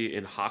want to be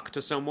in hock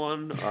to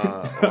someone,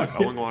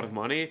 owing a lot of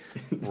money.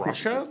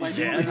 Russia might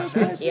be one of those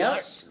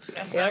places.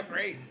 That's not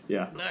great.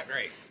 Yeah, not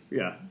great.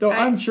 Yeah, though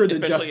I'm sure the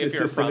especially justice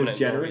system is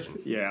generous.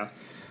 Norwegian. Yeah,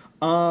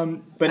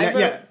 but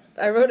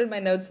I wrote in my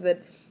notes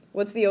that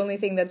what's the only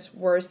thing that's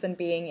worse than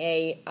being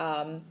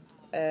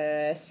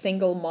a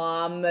single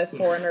mom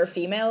foreigner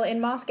female in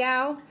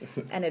Moscow,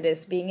 and it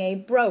is being a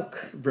broke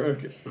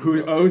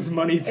who owes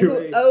money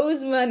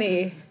owes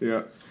money.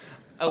 Yeah.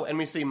 Oh, and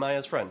we see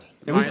Maya's friend.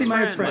 Maya's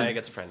friend. Maya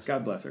gets a friend.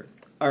 God bless her.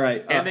 All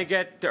right, and they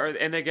get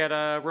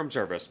room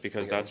service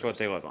because that's what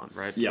they live on,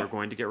 right? Yeah. We're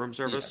going to get room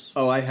service. Yes.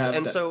 Oh, I have.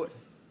 And so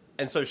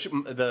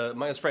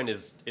Maya's friend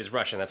is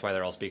Russian. That's why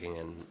they're all speaking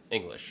in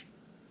English.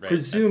 right?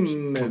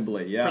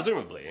 Presumably, yeah.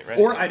 Presumably, right?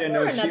 Or I don't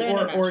know,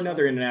 Or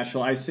another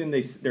international. I assume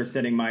they're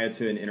sending Maya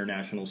to an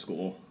international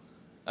school.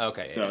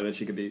 Okay. So that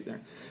she could be there.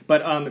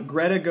 But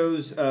Greta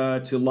goes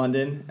to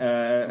London,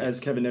 as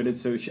Kevin noted,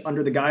 so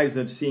under the guise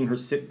of seeing her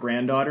sick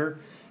granddaughter,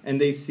 and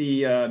they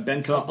see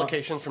Benta...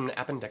 Complications from an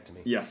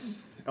appendectomy.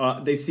 Yes.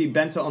 They see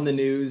Benta on the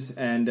news,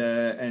 and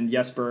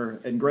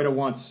Jesper, and Greta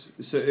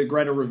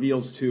Greta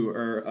reveals to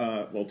her,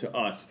 to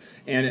us,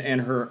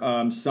 and her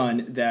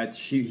son that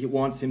he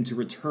wants him to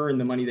return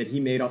the money that he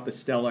made off the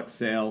Stellux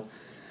sale.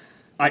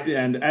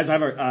 And as I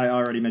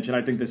already mentioned,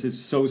 I think this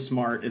is so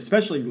smart,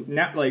 especially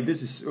now, like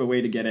this is a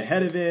way to get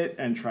ahead of it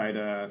and try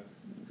to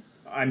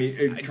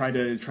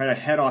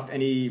head off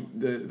any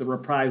the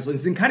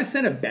reprisals and kind of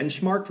set a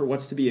benchmark for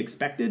what's to be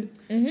expected.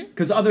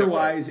 Because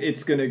otherwise,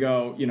 it's going to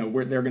go.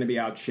 They're going to be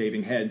out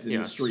shaving heads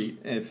in the street.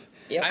 If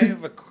Yep. I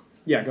have a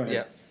yeah, go ahead.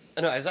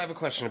 Yeah, no, as I have a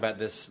question about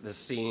this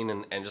scene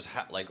and just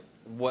how, like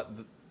what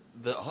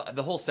the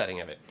whole setting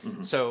of it.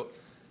 So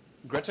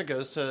Greta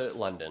goes to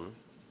London.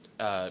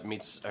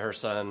 Meets her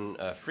son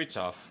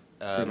Fritjof,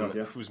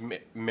 who's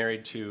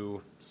married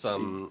to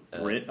some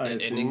Brit, I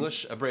assume?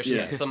 a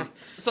British,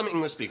 some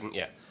English speaking,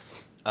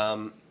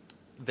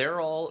 they're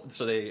all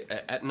they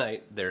at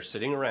night they're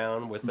sitting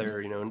around with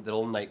their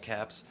little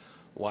nightcaps,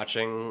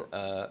 watching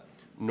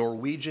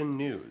Norwegian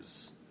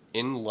news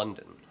in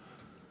London.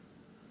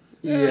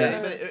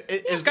 Yeah,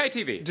 Sky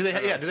TV. Do they?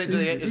 Yeah. Do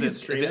they?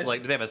 Is it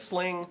like? Do they have a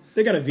sling?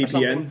 they got a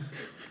VPN.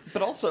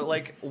 But also,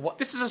 like, what?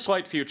 This is a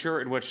slight future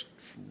in which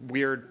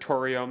weird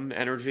thorium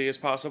energy is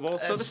possible,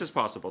 so this is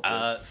possible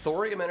too.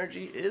 Thorium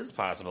energy is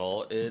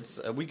possible. It's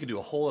we could do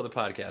a whole other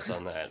podcast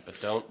on that, but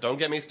don't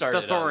get me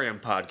started. The Thorium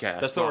Podcast.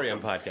 The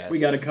Thorium Podcast. We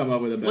got to come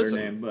up with a better Listen,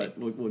 name, but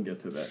we'll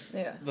get to that.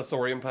 Yeah. The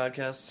Thorium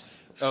Podcast.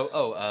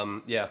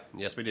 Yeah.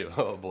 Yes, we do.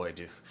 Oh boy,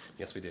 do.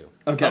 Yes, we do.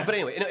 Okay. But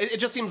anyway, it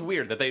just seems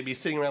weird that they'd be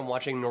sitting around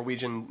watching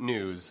Norwegian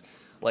news,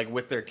 like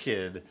with their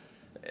kid.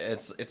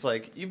 It's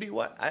like you'd be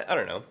what? I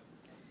don't know.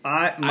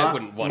 I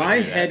wouldn't want to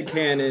my do that.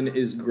 headcanon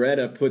is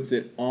Greta puts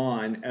it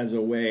on as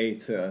a way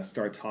to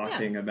start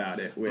talking about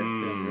it with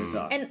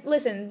Fritjof. And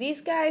listen, these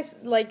guys,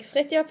 like,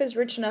 Fritjof is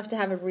rich enough to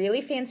have a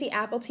really fancy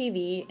Apple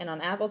TV, and on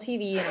Apple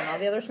TV and on all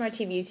the other smart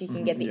TVs, you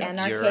can get the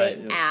NRK You're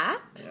right.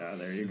 app. Yeah,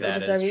 there you go. That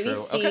It's our is true.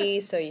 BBC, Okay.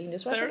 so you can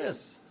just watch There it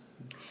is.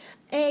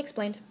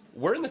 Explained.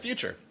 We're in the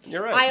future.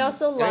 You're right. I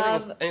also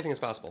love- anything is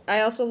possible. I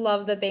also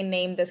love that they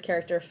named this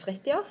character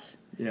Fritjof.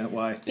 Yeah,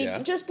 why?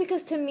 Just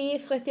because to me,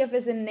 Fritjof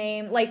is a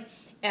name, like,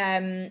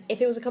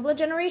 if it was a couple of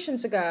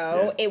generations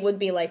ago, it would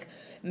be like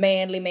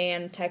manly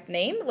man type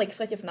name, like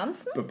Fritjof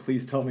Nansen. But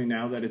please tell me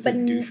now that it's But a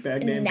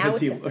douchebag name now because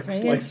he it's a looks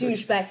freaking like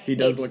douchebag. He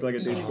does It's- look like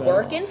a You douchebag.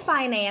 work in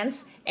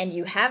finance, and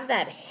you have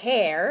that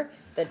hair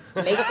that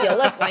makes you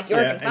look like you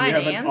work in and you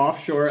have finance. an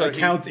offshore So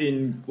account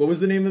in what was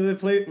the name of the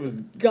place? It was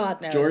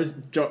God knows.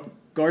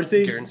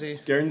 Guernsey? Guernsey?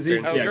 Guernsey?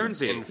 Oh, Yeah.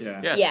 Guernsey.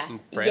 Yeah. Yes. Yeah. In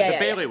France. Yeah, The yeah.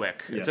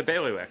 bailiwick. Yes. It's a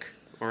bailiwick.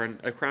 Or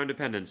a crown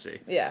dependency.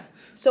 Yeah.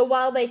 So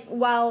while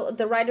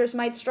the writers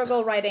might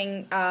struggle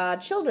writing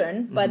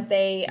children, but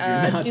they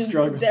not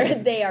struggle.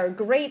 they are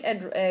great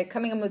at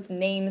coming up with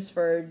names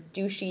for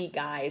douchey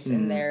guys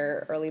in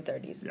their early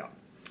 30s. Yeah.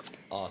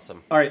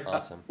 Awesome. All right.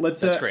 Awesome.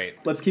 That's great.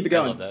 Let's keep it I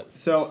going. love that.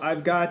 So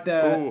I've got.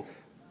 Ooh,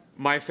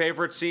 my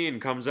favorite scene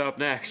comes up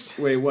next.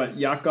 Wait, what?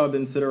 Jakob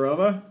and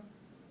Sidorova?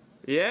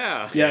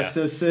 Yeah. Yeah.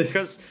 So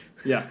Because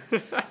yeah.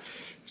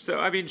 so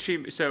I mean she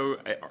meets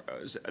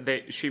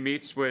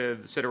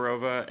with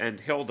Sidorova and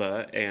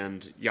Hilda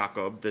and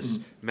Jakob, this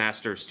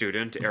master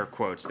student, air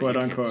quotes Quote, that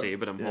you unquote. can't see,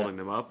 but I'm Yeah. holding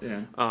them up.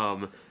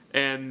 Yeah.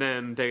 And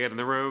then they get in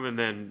the room, and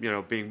then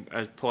being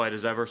as polite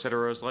as ever,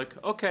 Sidorova's like,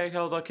 "Okay,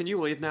 Hilda, can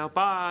you leave now?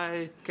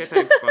 Bye. Okay,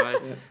 thanks. Bye."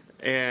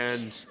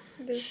 And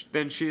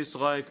then she's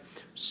like,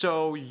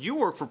 "So you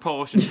work for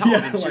Polish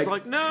intelligence?" She's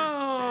like,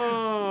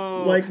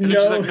 "No." Like, and then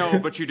she's no. like, "No,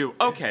 but you do."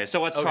 Okay,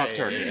 so let's talk Okay,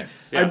 Turkey.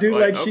 yeah. I do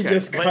like she okay.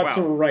 just cuts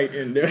wow. right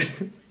into it.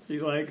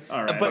 He's like,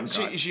 all right. I'm But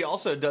caught. she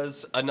also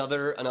does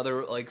another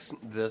like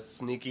the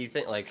sneaky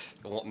thing, like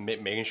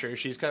making sure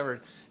she's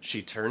covered.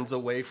 She turns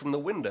away from the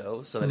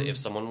window so that if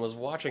someone was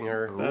watching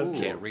her, That's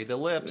can't cool. read the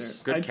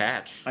lips. Good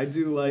catch. I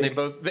do like.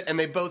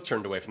 They both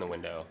turned away from the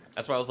window.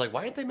 That's why I was like,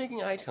 why aren't they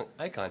making eye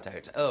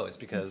contact? Oh, it's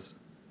because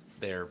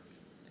they're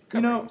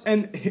covering themselves.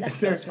 and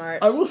That's so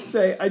smart. I will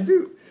say, I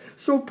do.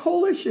 So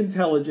Polish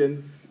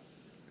intelligence.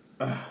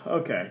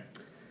 Okay.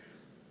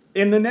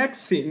 In the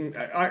next scene,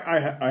 I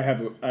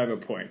have a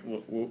point.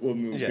 We'll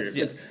move here.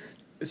 Yes.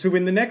 So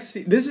in the next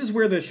scene, this is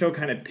where the show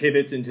kind of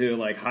pivots into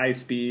like high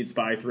speed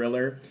spy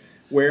thriller,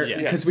 where Yes.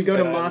 because we go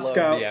to And I love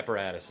Moscow the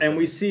apparatus. and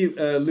we see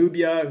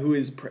Lubia who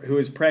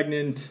is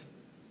pregnant,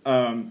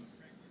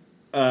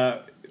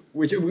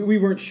 which we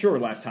weren't sure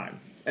last time,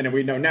 and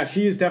we know now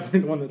she is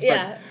definitely the one that's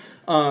Yeah.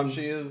 pregnant.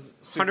 She is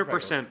super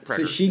 100% So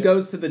pregnant. she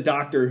goes to the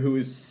doctor, who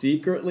is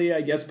secretly,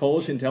 I guess,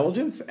 Polish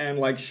intelligence, and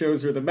like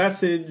shows her the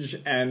message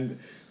and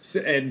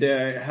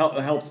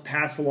helps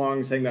pass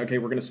along, saying that okay,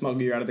 we're going to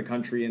smuggle you out of the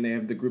country, and they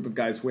have the group of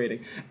guys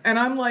waiting. And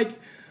I'm like,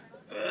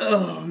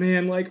 oh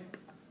man, like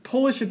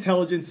Polish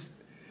intelligence.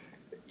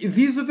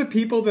 these are the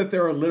people that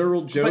there are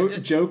literal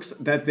jokes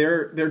that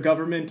their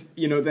government,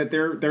 that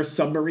their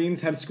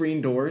submarines have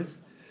screen doors,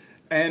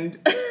 and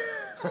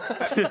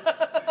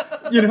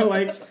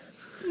like,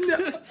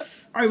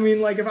 I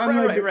mean, like if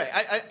I'm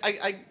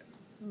right.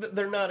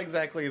 They're not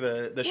exactly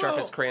the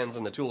sharpest crayons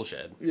in the tool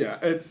shed. Yeah,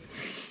 it's.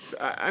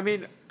 I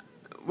mean,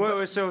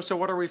 so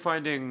what are we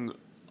finding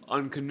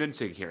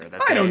unconvincing here?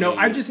 That I don't know.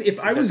 If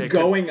I was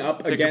going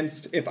up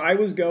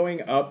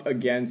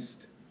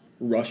against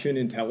Russian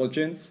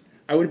intelligence,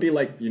 I would be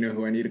like, you know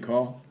who I need to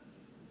call?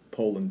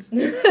 Poland.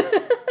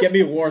 Get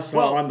me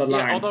Warsaw on the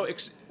line. Yeah,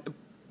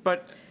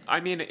 but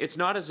I mean, it's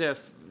not as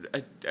if.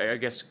 I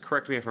guess,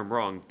 correct me if I'm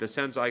wrong. The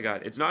sense I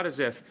got, it's not as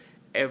if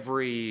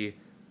every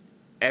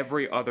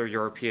other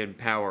European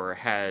power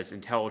has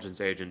intelligence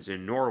agents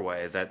in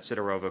Norway that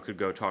Sidorova could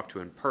go talk to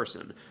in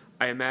person.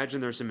 I imagine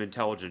there's some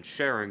intelligence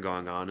sharing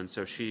going on, and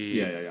so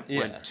she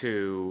went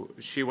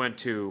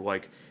to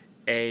like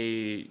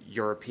a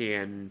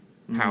European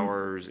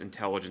powers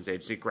intelligence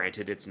agency.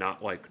 Granted, it's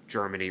not like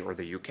Germany or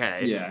the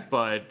UK,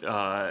 but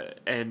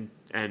and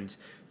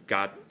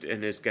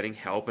is getting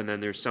help, and then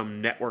there's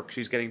some network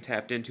she's getting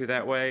tapped into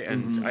that way.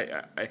 And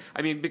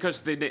I mean,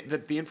 because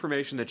the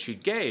information that she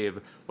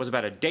gave was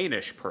about a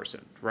Danish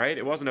person, right?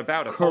 It wasn't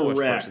about a Polish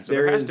person. So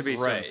there has to be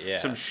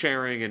some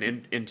sharing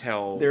and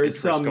intel. There is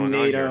some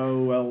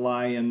NATO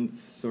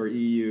alliance or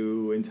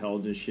EU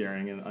intelligence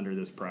sharing under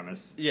this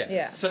premise.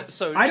 Yeah.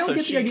 So I don't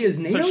get the idea. Is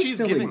NATO she's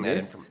still giving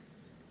exist? that information.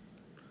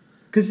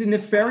 Because in the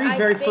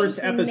very first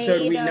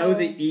episode, we know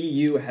the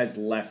EU has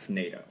left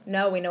NATO.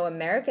 No, we know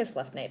America's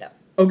left NATO.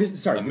 Oh,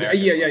 sorry.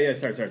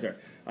 Sorry.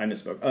 I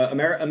misspoke.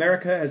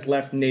 America has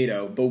left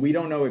NATO, but we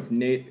don't know if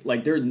NATO...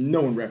 Like,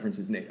 no one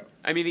references NATO.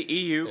 I mean, the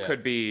EU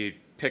could be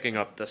picking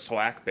up the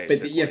slack,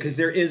 basically. But, because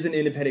there is an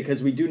independent...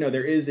 Because we do know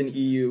there is an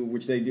EU,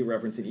 which they do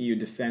reference, an EU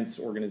defense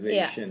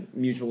organization,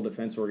 mutual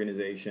defense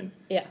organization.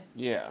 Yeah.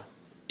 Yeah.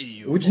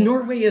 EU. Which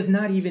Norway is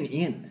not even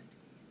in.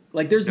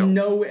 Like, there's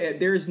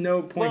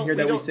no point here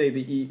that we say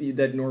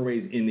that Norway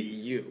is in the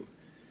EU.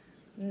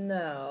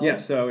 No. Yeah,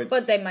 so it's...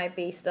 But they might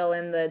be still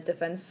in the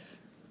defense...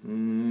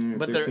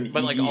 But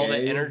like all the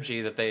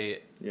energy that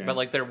they... Yeah. But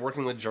like they're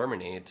working with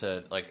Germany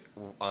to like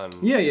on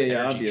energy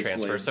obviously.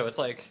 transfer. So it's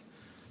like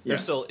they're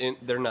still in...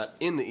 They're not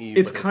in the EU,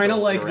 It's kind of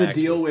like the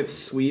deal with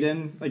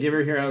Sweden. Like, you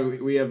ever hear how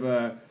we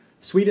have...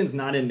 Sweden's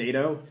not in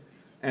NATO,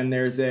 and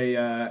there's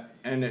a...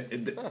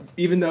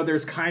 even though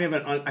there's kind of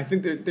an... I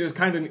think there's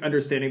kind of an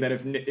understanding that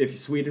if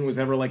Sweden was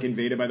ever like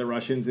invaded by the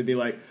Russians, it'd be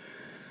like...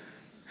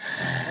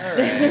 All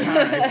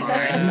right,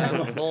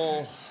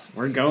 fine.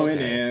 We're going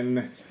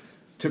in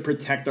to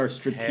protect our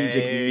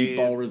strategic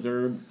meatball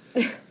reserves.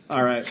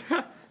 All right.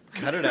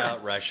 Cut it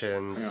out,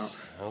 Russians.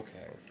 Yeah.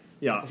 Okay.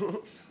 Yeah.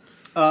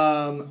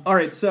 All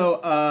right, so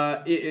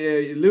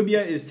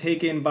Lubia is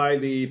taken by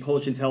the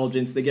Polish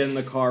intelligence. They get in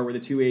the car where the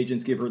two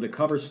agents give her the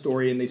cover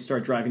story, and they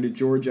start driving to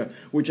Georgia,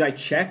 which I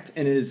checked,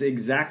 and it is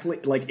exactly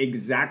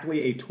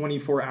a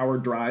 24-hour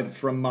drive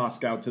from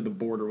Moscow to the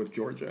border with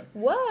Georgia.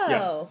 Whoa!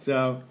 Yes.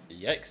 So.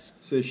 Yikes.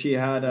 So she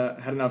had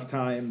enough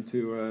time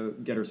to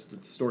get her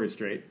story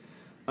straight.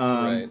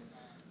 Right.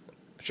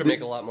 Should make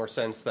a lot more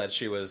sense that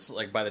she was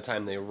like by the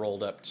time they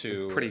rolled up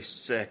to pretty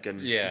sick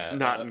and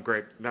not in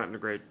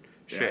great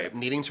shape.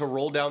 Needing to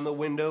roll down the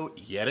window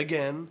yet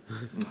again.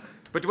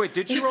 But wait,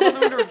 did she roll down the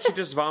window or did she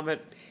just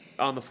vomit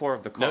on the floor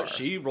of the car? No,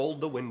 she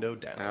rolled the window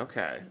down.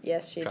 Okay.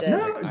 Yes, she did.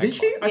 No, did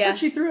she? I thought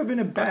she threw up in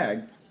a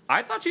bag.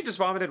 I thought she just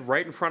vomited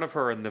right in front of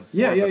her in the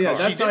floor of the car.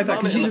 That's she what I thought.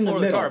 Vomit She's in the floor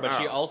of the car, middle.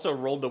 but she also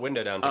rolled the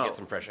window down to get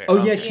some fresh air.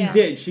 Oh, yeah, she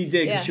did. She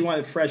did. Yeah. She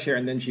wanted fresh air,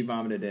 and then she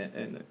vomited it.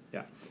 And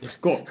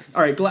cool.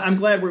 All right, I'm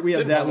glad we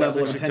have that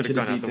level of attention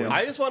to detail.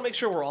 I just want to make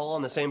sure we're all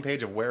on the same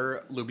page of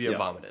where Lubia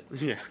vomited.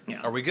 Yeah.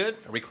 Are we good?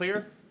 Are we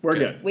clear? We're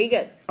good. We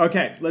good.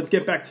 Okay, let's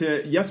get back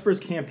to Jesper's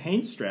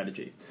campaign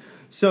strategy.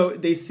 So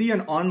they see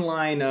an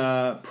online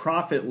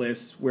profit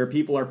list where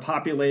people are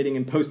populating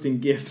and posting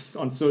GIFs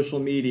on social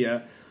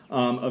media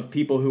of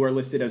people who are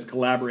listed as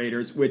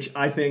collaborators, which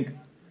I think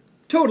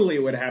totally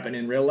would happen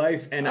in real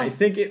life, and I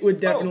think it would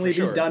definitely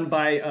be done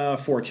by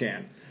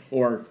 4chan.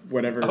 Or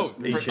whatever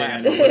whatever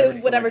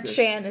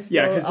Chan is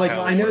still because like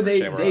online. I know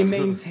they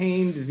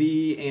maintained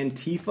the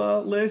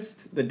Antifa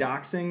list, the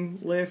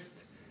doxing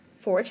list.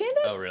 4chan did?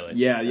 Oh, really?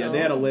 Yeah. They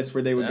had a list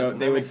where they would go.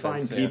 They would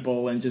find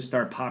people and just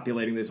start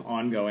populating this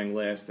ongoing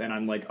list. And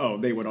I'm like, oh,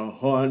 they would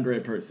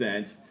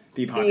 100%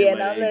 be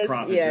populating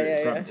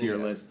profiteer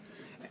list.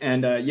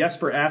 And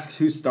Jesper asks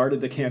who started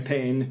the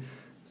campaign,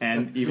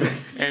 and even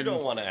you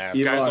don't want to ask.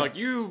 Guys like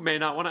you may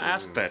not want to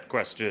ask that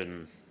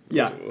question.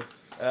 Yeah.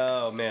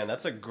 Oh man,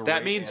 that's a great.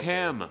 That means answer.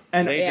 him.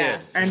 And they did.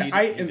 And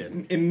I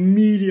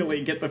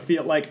immediately get the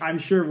feel, like, I'm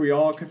sure we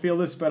all could feel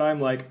this, but I'm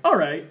like, all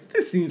right,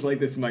 this seems like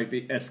this might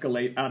be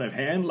escalate out of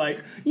hand.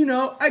 Like,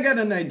 I got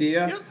an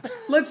idea. Yep.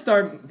 Let's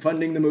start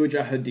funding the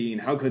Mujahideen.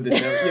 How could this,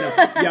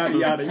 yada,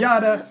 yada,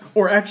 yada.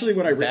 Or actually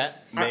what I read.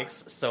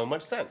 makes so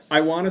much sense.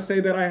 I want to say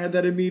that I had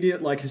that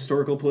immediate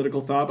historical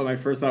political thought, but my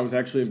first thought was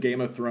actually of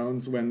Game of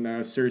Thrones when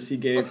Cersei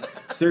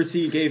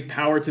gave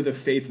power to the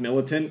Faith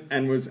Militant,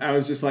 and I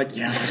was just like,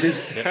 yeah,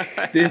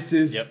 this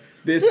is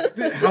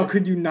how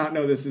could you not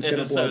know this is going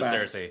to blow back?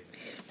 Cersei.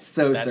 That's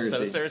so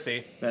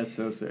Cersei. That's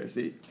so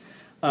Cersei.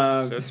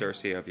 So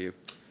Cersei of you.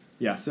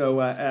 Yeah. So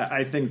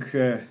I think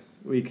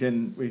we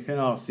can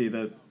all see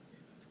that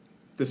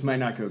this might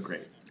not go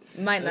great.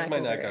 This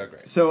might not go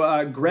great.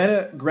 So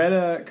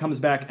Greta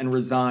comes back and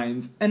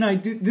resigns,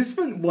 and this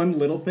one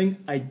little thing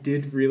I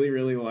did really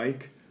really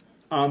like,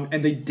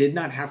 and they did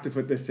not have to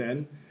put this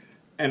in,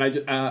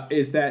 and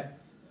is that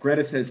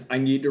Greta says I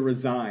need to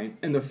resign,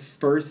 and the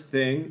first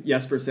thing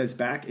Jesper says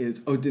back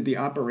is, "Oh, did the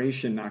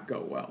operation not go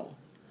well?"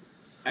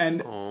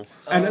 And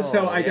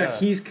so I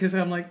got because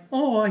I'm like,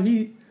 oh,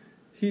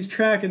 he's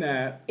tracking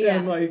that,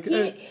 and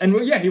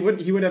he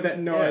would have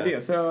had no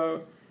idea.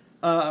 So.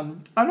 I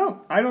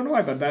don't know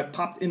why, but that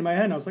popped into my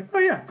head, and I was like, "Oh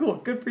yeah, cool,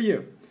 good for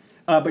you."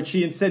 But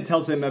she instead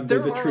tells him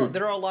the truth.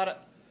 There are a lot of.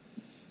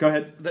 Go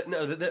ahead.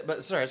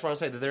 But sorry, I just want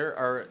to say that there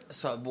are.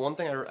 So one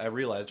thing I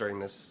realized during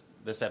this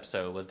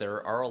episode was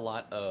there are a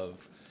lot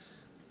of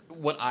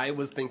what I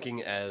was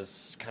thinking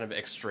as kind of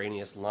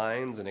extraneous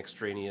lines and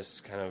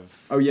extraneous kind of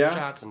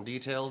shots and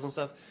details and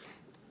stuff.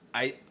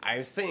 I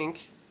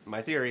think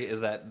my theory is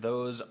that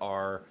those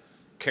are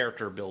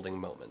character building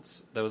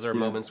moments. Those are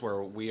moments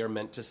where we are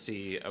meant to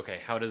see, okay,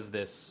 how does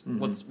this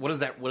what is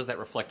that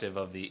reflective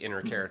of the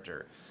inner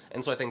character?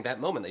 And so I think that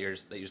moment that you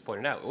just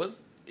pointed out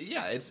was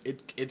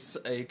it's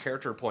a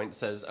character point that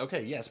says,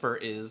 okay, Jesper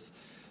is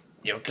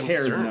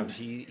concerned.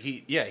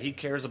 He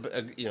cares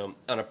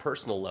on a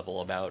personal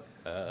level about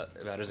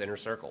his inner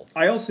circle.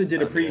 I also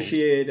did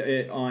appreciate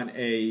it on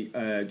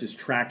a just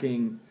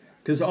tracking.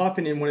 Because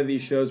often in one of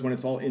these shows, when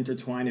it's all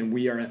intertwined and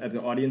we are, the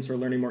audience, are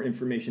learning more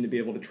information to be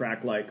able to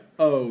track,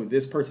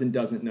 this person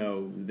doesn't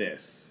know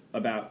this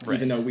about,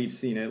 even though we've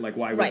seen it,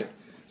 why would it?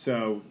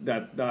 So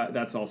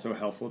that's also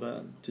helpful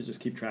to just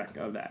keep track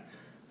of that.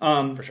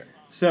 For sure.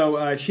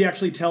 So she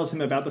actually tells him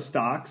about the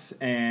stocks,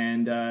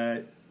 and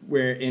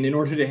in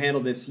order to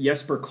handle this,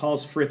 Jesper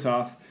calls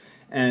Fritjof,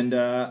 and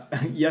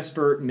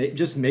Jesper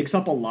just makes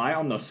up a lie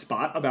on the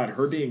spot about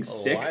her being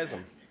sick. Lies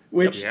him.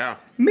 Which,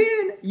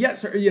 man,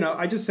 yes,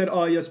 I just said,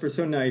 oh, Jesper's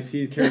so nice,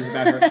 he cares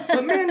about her.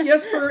 But man,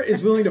 Jesper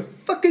is willing to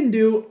fucking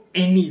do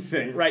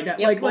anything right now.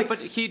 Yep.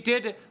 But he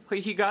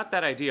got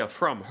that idea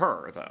from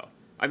her, though.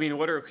 I mean,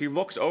 he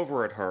looks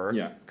over at her,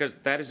 because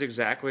that is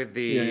exactly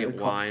the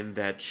line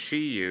that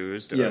she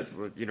used,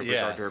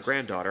 regard to her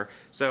granddaughter.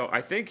 So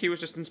I think he was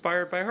just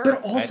inspired by her.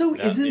 But also,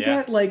 isn't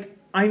that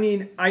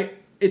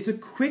it's a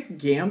quick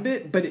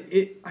gambit, but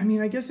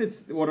I guess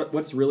it's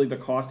what's really the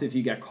cost if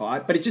you get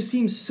caught. But it just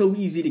seems so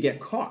easy to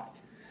get caught.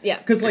 Yeah,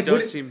 because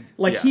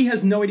he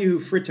has no idea who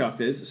Fritjof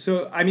is.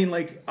 So I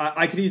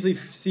could easily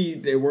see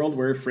the world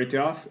where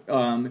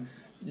Fritjof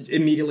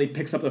immediately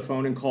picks up the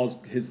phone and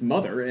calls his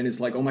mother and is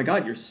like, "Oh my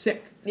God, you're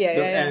sick."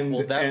 That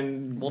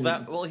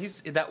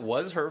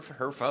was her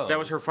phone. That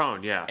was her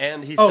phone. Yeah,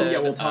 and he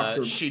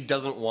said she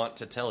doesn't want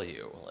to tell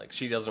you.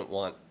 She doesn't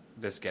want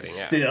this getting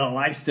out.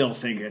 I still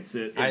think it's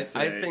I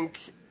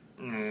think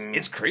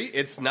it's great.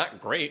 It's not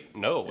great.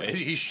 No,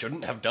 he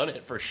shouldn't have done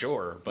it for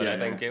sure. But I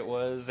think it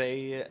was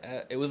a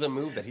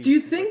move that he. Do you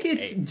think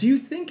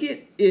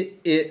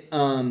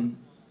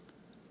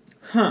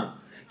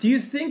Do you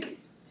think?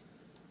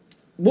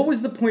 What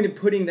was the point of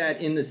putting that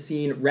in the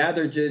scene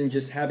rather than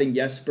just having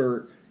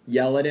Jesper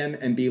yell at him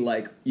and be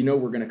like, we're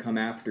going to come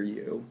after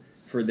you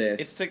for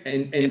this,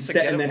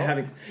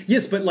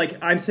 yes, but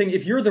I'm saying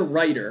if you're the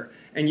writer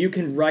and you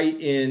can write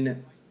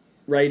in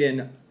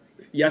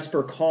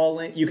Jesper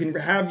calling, you can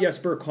have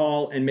Jesper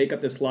call and make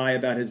up this lie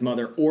about his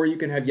mother, or you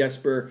can have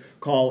Jesper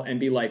call and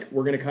be like,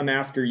 we're going to come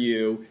after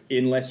you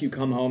unless you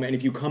come home, and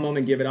if you come home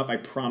and give it up, I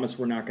promise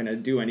we're not going to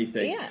do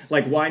anything.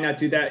 Why not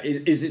do that?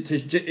 Is it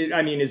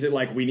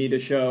we need to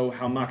show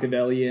how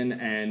Machiavellian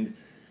and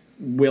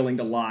willing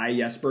to lie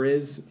Jesper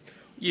is?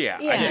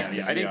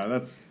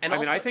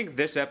 I think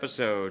this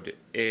episode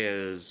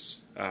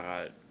is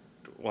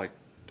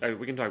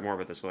we can talk more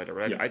about this later,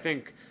 but I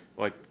think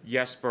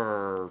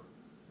Jesper,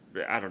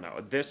 I don't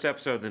know, this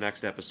episode, the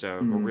next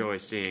episode, we're really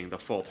seeing the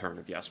full turn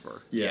of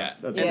Jesper.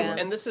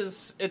 And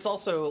it's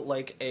also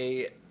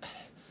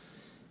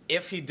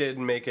if he did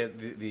make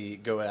it the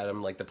go at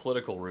him the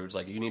political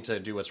route, you need to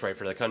do what's right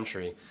for the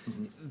country.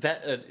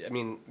 That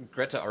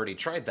Greta already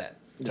tried that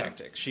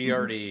tactic. She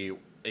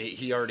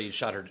he already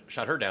shot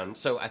her down.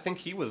 So I think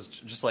he was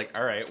just all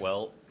right,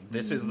 well,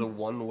 this is the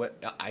one way.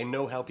 I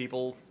know how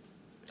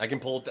I can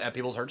pull at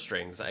people's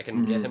heartstrings. I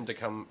can get him to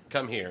come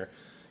here,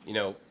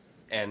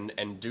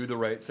 and do the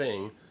right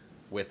thing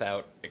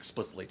without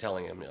explicitly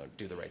telling him,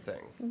 do the right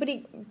thing.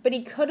 But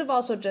he could have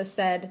also just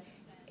said,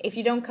 if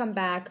you don't come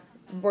back,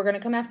 we're going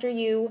to come after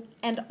you,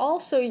 and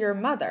also your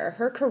mother.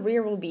 Her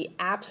career will be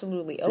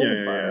absolutely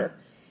over.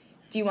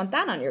 Do you want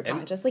that on your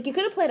conscience? You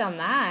could have played on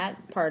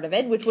that part of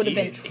it, which would have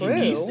been true.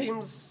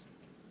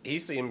 He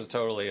seems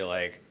totally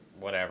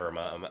whatever,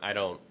 Mom. I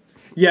don't.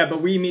 Yeah,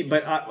 but we meet.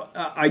 But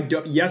I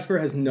don't. Jesper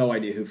has no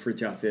idea who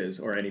Fritjof is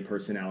or any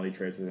personality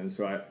traits of him.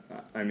 So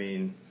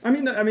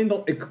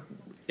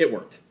it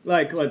worked.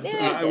 Like, let's.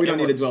 Yeah, we don't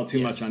need to worked. dwell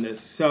too much on this.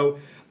 So.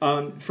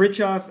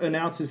 Fritjof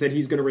announces that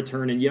he's going to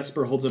return, and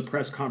Jesper holds a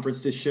press conference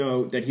to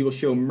show that he will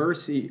show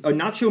mercy,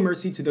 not show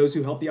mercy to those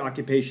who help the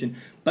occupation,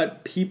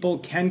 but people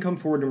can come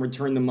forward and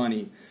return the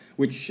money,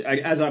 which,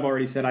 as I've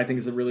already said, I think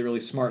is a really,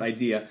 really smart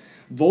idea.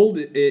 Vold,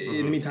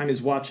 in the meantime,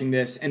 is watching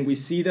this, and we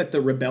see that the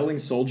rebelling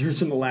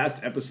soldiers in the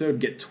last episode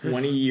get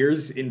 20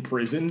 years in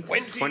prison.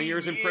 20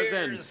 years in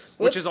prison,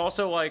 which is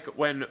also like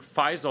when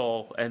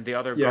Faisal and the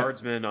other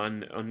guardsmen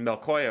on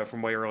Melkoya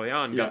from way early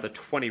on got the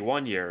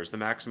 21 years, the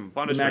maximum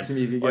punishment. The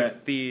maximum you could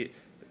like the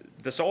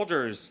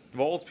soldiers,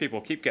 Vold's people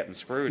keep getting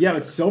screwed. Yeah, here.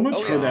 but so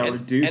much for that And-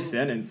 reduced and-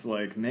 sentence.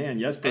 Like, man,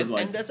 Jesper's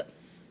like...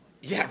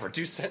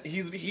 reduce.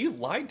 He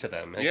lied to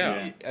them.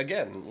 Yeah.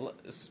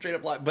 Straight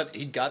up lied. But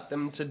he got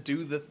them to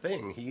do the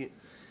thing.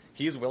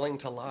 He's willing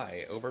to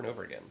lie over and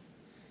over again.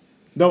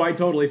 No, I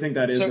totally think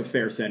that is So- a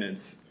fair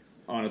sentence,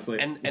 honestly.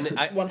 And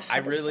I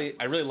 100%.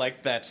 really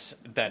like that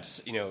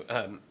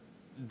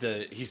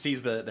he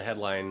sees the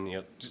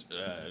headline,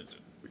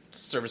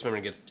 service member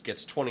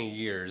gets 20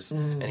 years,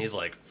 and he's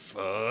like,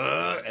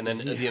 fuck, and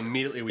then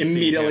immediately we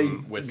see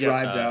him with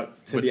drives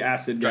out to with- the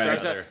acid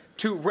drives guy. out there.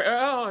 To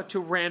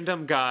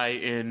random guy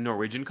in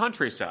Norwegian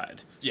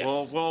countryside.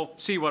 Yes. We'll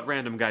see what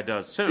random guy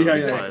does soon. Yeah, but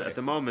exactly. at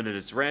the moment, it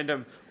is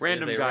random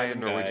Is a guy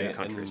random in Norwegian guy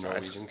countryside.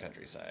 Norwegian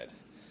countryside.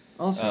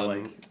 Also,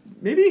 like,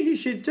 maybe he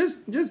should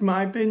just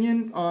my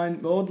opinion on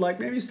Vold, like,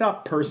 maybe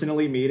stop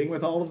personally meeting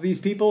with all of these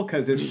people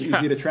because it's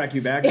easy to track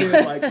you back to.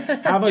 Like,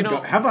 have a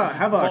have a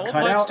Vold likes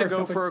cutout to or go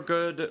something. for a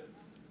good.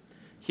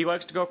 He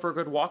likes to go for a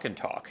good walk and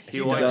talk. He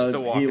likes does.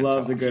 the walk He and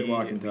loves talk. a good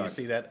walk and You talk.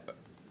 see that?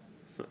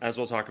 As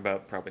we'll talk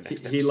about probably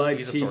next He episode.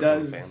 likes. He's a He Sorkin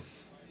does. fan.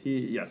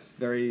 Yes,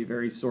 very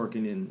very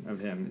Sorkin of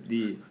him.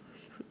 The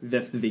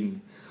Vestving.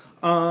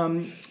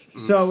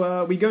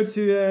 So we go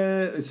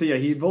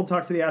to Vold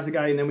talks to the acid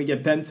guy, and then we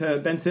get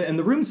Benta and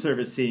the room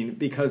service scene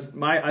because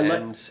What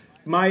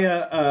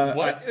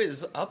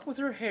is up with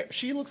her hair?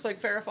 She looks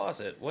like Farrah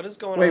Fawcett. What is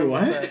going Wait, on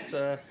what? with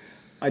that?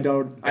 I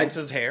don't.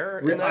 Benta's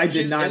hair? I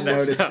did not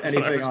notice What I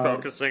anything was on.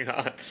 focusing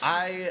on.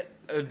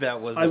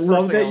 That was the I first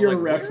love thing I that was your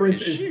like,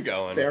 reference where is she is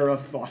going? Farrah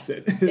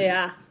Fawcett.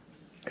 Yeah.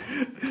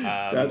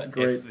 That's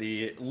great. It's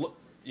the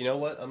you know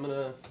what I'm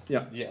gonna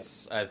yes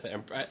yes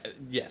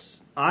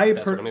I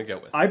that's what I'm gonna go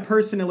with. I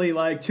personally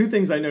like two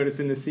things I noticed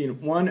in this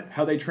scene. One,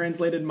 how they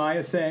translated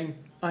Maya saying,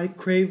 "I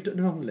craved an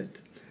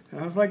omelet." And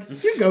I was like,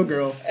 "You go,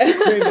 girl.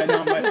 You craved an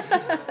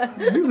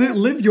omelet. You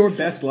live your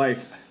best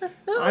life."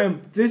 I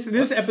am this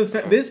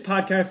episode. This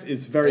podcast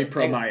is very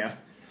pro Maya.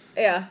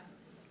 Yeah.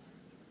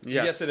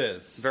 Yes, it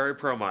is. Very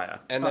pro Maya.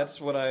 And that's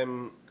what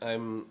I'm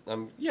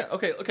yeah,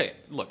 okay.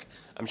 Look,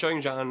 I'm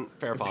showing John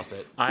Farrah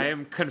Fawcett. I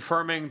am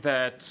confirming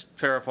that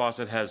Farrah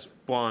Fawcett has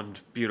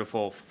blonde,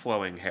 beautiful,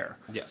 flowing hair.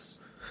 Yes.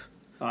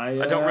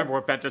 I I don't remember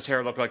what Benta's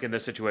hair looked like in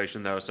this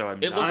situation, though. So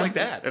It looks like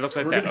that. It looks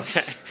like that.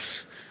 Okay.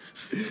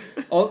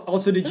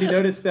 Also, did you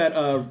notice that?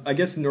 I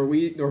guess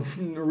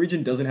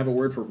Norwegian doesn't have a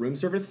word for room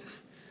service.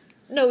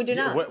 No, we do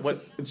not.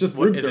 What It's just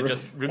what room is service. it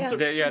just room Yeah.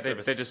 service? Yeah,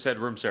 they just said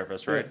room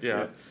service, right?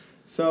 Yeah.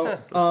 So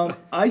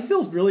I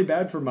feel really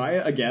bad for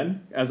Maya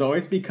again, as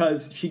always,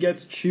 because she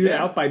gets chewed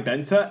out by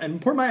Benta,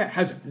 and poor Maya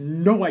has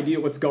no idea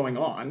what's going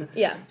on.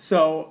 Yeah.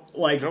 So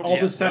all of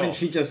Yeah, a sudden no.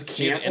 she just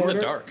She's can't in the order.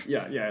 dark.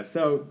 Yeah.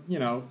 So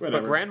whatever.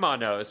 But Grandma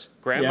knows.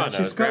 Grandma Yeah, knows.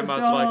 she's Grandma's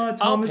got- like, I'll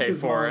Thomas pay is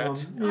for mom.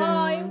 it.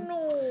 I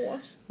know.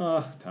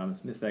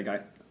 Thomas, missed that guy.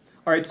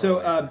 All right, so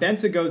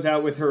Benta goes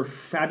out with her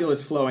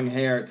fabulous flowing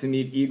hair to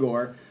meet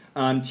Igor.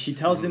 She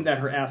tells him that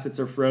her assets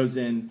are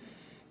frozen,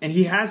 and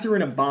he has her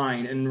in a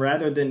bind. And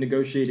rather than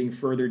negotiating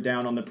further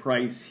down on the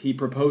price, he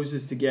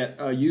proposes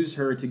to use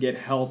her to get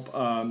help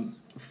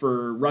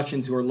for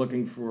Russians who are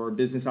looking for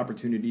business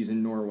opportunities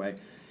in Norway.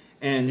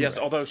 And Yes,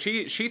 although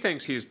she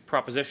thinks he's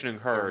propositioning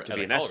her to As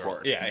be a an call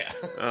escort. girl.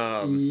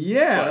 Yeah.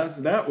 yes,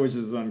 that was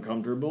just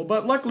uncomfortable.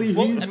 But luckily,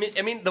 Well, he's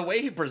I mean, the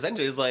way he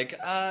presented it is like,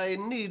 I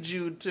need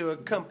you to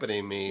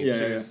accompany me Yeah,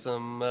 to yeah.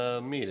 some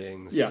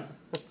meetings. Yeah.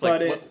 it's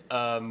But like,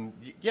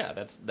 yeah,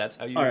 that's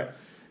how you All right.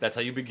 that's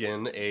how you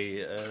begin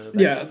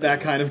that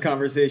kind of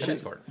conversation. An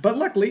escort. But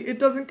luckily, it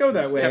doesn't go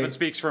that way. Kevin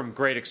speaks from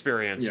great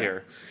experience Yeah.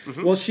 here.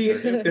 Well, she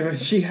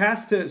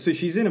has to. So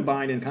she's in a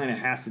bind and kind of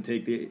has to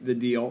take the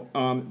deal.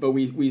 But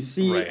we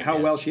see Right, how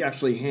yeah. well she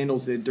actually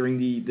handles it during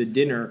the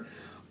dinner,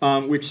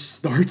 which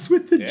starts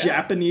with the Yeah.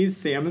 Japanese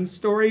salmon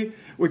story,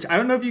 which I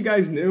don't know if you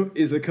guys knew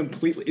is a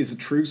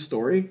true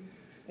story.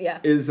 Yeah.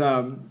 Is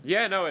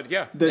Yeah, no,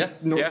 yeah. the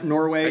Yeah.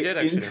 Norway I did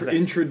actually know that.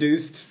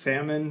 introduced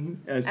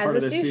salmon as part a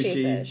of the sushi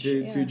sushi fish, to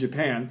yeah.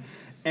 Japan,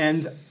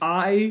 and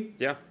I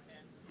Yeah.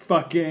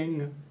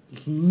 fucking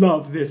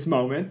love this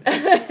moment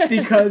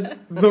because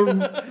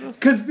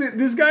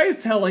this guy is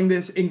telling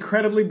this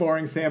incredibly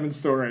boring salmon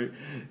story,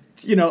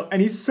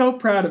 and he's so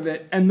proud of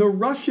it, and the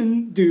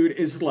Russian dude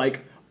is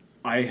like,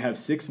 I have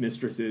 6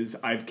 mistresses.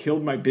 I've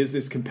killed my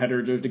business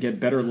competitor to get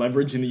better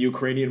leverage in the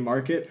Ukrainian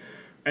market.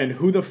 and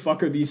who the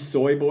fuck are these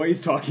soy boys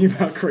talking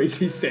about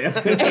crazy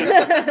salmon?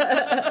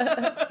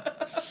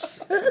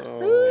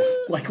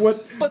 Like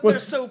what? But they're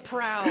so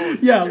proud.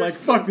 Yeah, They're like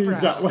so fuck these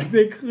proud. guys. Like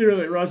they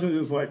clearly Russians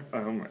is like,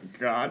 oh my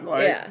god,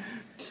 like Yeah.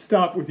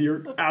 stop with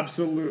your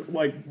absolute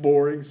like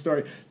boring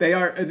story. They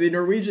are the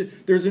Norwegian.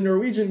 There's a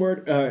Norwegian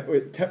word,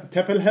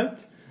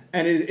 teffelhelt,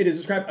 and it is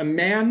described a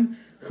man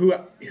who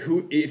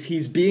if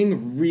he's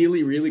being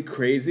really really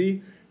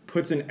crazy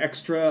puts an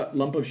extra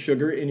lump of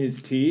sugar in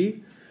his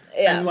tea.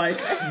 Yeah. And, like,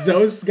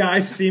 those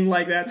guys seem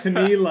like that to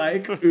me,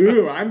 like,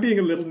 ooh, I'm being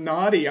a little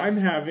naughty. I'm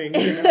having,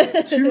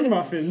 2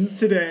 muffins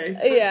today.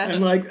 Yeah.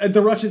 And, like,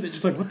 the Russians are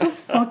just like, what the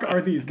fuck are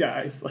these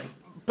guys? Like,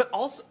 But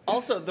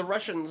also the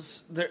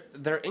Russians,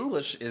 their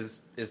English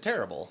is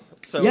terrible.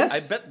 So Yes. I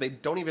bet they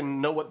don't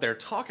even know what they're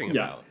talking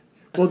yeah. about.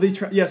 Well, they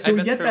try, yeah, so I we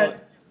bet get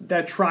they're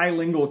that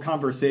trilingual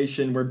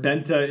conversation where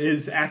Benta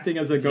is acting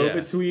as a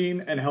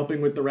go-between and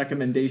helping with the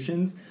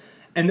recommendations.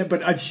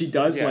 But she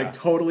does like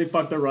totally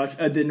fuck the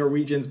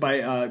Norwegians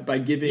by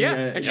giving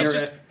and she's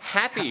just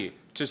happy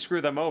to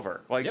screw them over.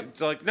 Like Yep.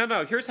 it's like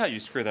no, here's how you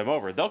screw them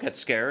over. They'll get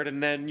scared,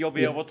 and then you'll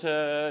be able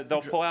to.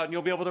 They'll pull out, and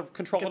you'll be able to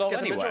control it all Get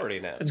anyway. the majority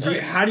now. It's Do you-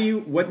 great. how do you?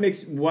 What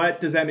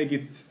does that make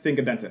you think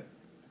of Benta?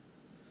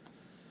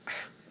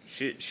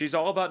 She's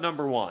all about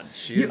number one.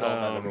 She is all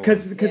about number one.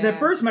 Because at Yeah.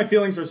 first my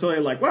feelings were sort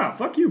of like, wow,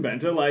 fuck you,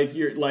 Benta. Like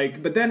you're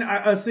like, but then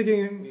I was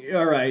thinking,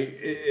 all right,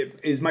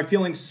 is my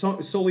feelings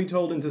solely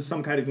told into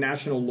some kind of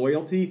national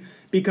loyalty?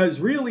 Because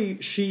really,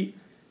 she's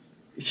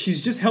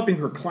just helping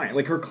her client.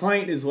 Like her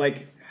client is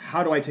like,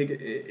 how do I take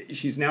it?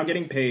 She's now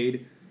getting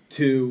paid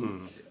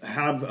to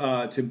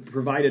have to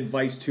provide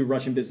advice to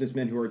Russian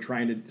businessmen who are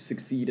trying to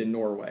succeed in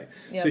Norway.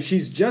 Yep. So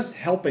she's just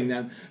helping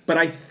them. But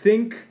I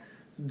think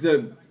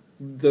the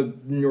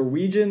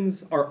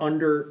Norwegians are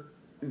under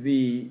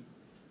the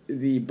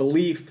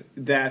belief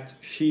that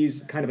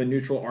she's kind of a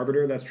neutral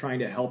arbiter that's trying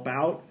to help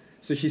out.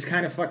 So she's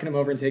kind of fucking them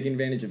over and taking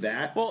advantage of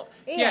that. Well,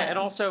 yeah, Yeah. and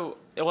also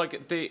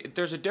like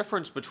there's a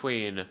difference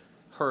between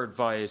her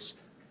advice.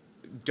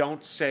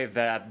 Don't say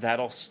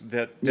that'll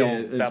scare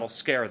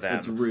them.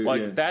 That's rude,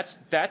 Like yeah.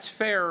 that's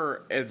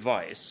fair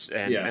advice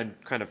and Yeah. and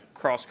kind of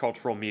cross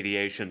cultural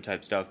mediation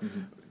type stuff.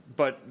 Mm-hmm.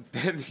 But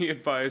then the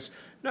advice,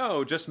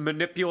 no, just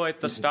manipulate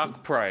the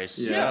stock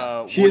price.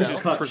 Yeah. She which is is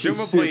she's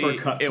presumably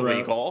super cutthroat.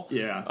 illegal.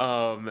 Yeah.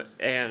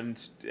 And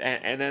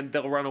then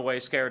they'll run away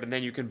scared, and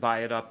then you can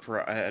buy it up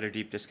at a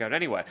deep discount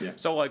anyway. Yeah.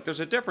 So like, there's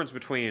a difference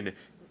between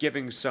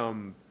giving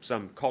some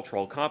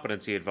cultural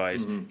competency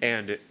advice Mm-hmm.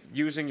 and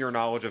using your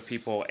knowledge of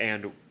people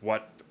and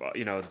what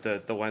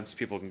the lengths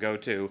people can go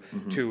to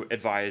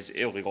advise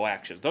illegal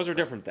actions. Those are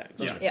different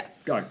things. Mm-hmm. Yeah.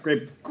 God,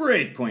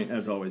 great point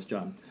as always,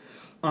 John.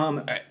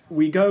 right.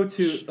 We go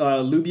to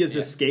Lubia's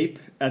escape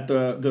at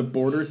the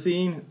border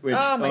scene. Which,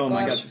 Oh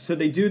my gosh. So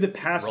they do the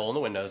passport. Rolling the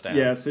windows down.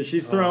 Yeah, so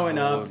she's throwing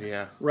Oh, up.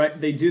 yeah. Right,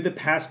 they do the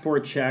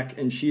passport check,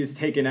 and she is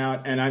taken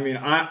out. And I mean,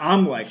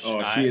 I'm like, she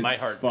is my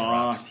heart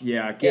fucked. dropped.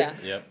 Yeah, Yeah.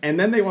 Yep. And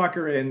then they walk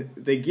her in.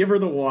 They give her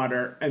the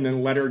water, and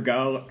then let her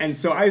go. And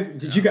so I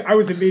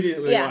was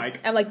immediately Yeah. like,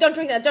 I'm like, don't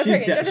drink that. Don't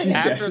She's drink it. Don't dead. drink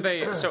it. She's After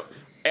they, so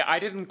I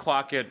didn't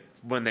clock it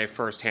when they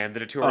first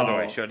handed it to her, though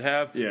I Oh, should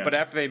have. yeah. But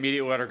after they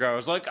immediately let her go, I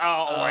was like,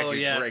 why'd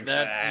you yeah, drink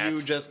that that?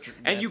 you just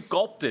and you that's-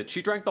 gulped it.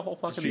 She drank the whole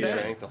fucking She thing.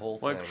 drank the whole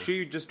Like thing.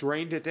 she just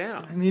drained it I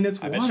down. mean, it's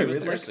I water. bet she was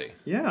Like, thirsty.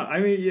 yeah, I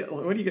mean,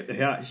 what do you get?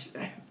 Yeah,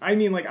 I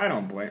mean, like, I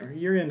don't blame her.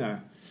 You're in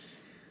a,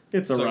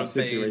 it's a rough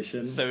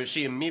situation. So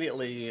she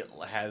immediately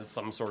has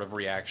some sort of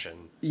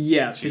reaction.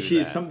 Yeah, so to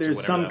she's that, to there's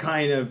whatever some that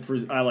kind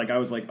was. of I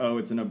was like, oh,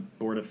 it's an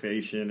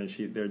abortifacient,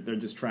 and they're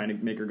just trying to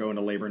make her go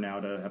into labor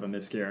now to have a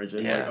miscarriage,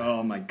 and Yeah.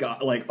 oh my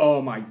god,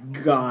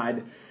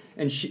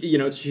 and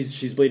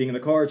she's bleeding in the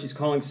car. She's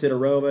calling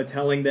Sidorova,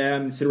 telling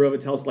them. Sidorova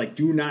tells like,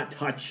 do not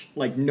touch,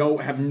 like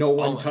have no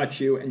one touch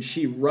you, and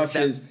she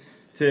rushes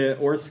to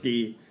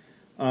Orsky.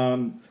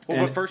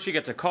 But first she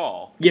gets a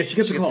call. Yeah, she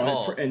gets She a gets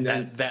call, called. and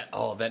then That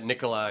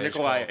Nikolai.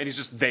 Nikolai, and he's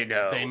just, they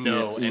know. They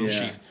know, Yeah. and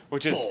Yeah. she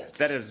Which is, bolts.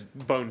 that is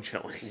bone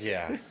chilling.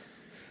 Yeah.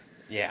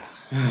 Yeah.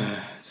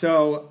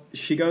 So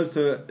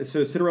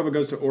Sidorova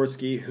goes to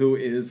Orsky, who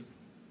is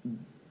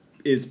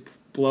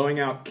blowing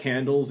out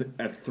candles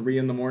at 3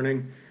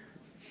 a.m,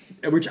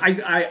 which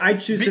I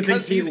choose to think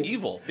Because he's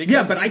evil. Because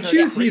yeah, but I he's a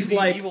choose crazy, he's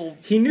like evil.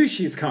 he knew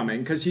she's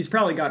coming because she's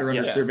probably got her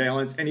under Yeah.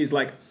 surveillance, and he's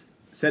like,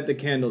 set the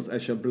candles, I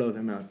shall blow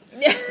them out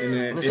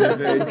in a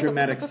very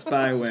dramatic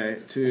spy way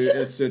to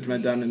assert my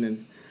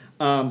dominance.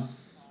 So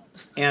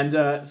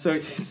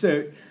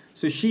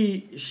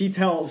she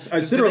tells Did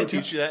Sidorova, they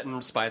teach you that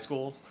in spy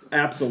school?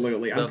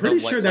 Absolutely, I'm The pretty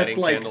sure that's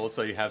lighting like. candles,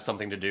 so you have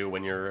something to do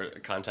when you're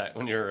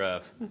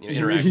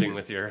interacting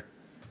with your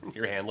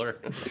handler.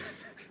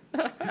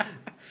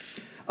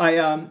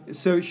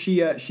 So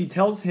she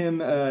tells him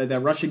that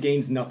Russia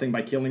gains nothing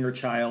by killing her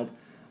child.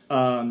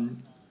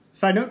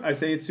 Side note: I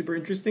say it's super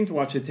interesting to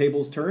watch the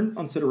tables turn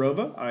on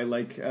Sidorova. I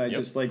like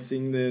just like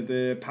seeing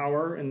the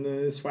power and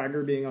the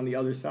swagger being on the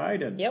other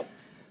side. And Yep.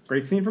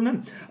 Great scene from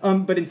them.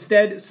 But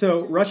instead,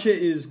 so Russia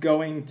is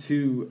going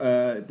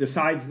to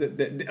decides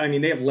that I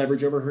mean, they have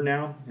leverage over her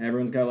now.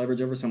 Everyone's got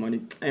leverage over somebody.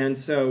 And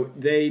so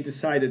they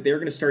decide that they're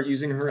going to start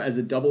using her as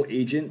a double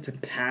agent to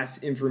pass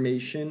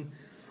information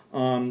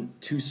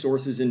to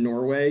sources in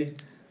Norway.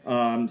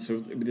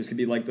 So this could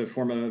be like the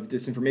form of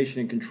disinformation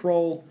and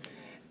control.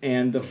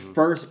 And the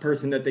first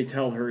person that they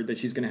tell her that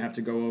she's going to have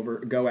to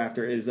go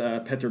after is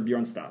Petter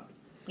Bjornstad.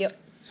 Yep.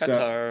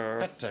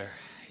 Petter.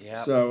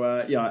 Yeah.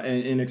 So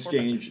in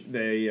exchange,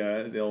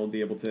 they'll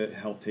be able to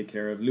help take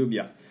care of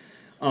Lubia.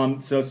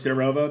 So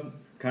Sidorova,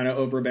 kind of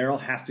over a barrel,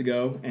 has to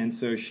go, and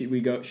so she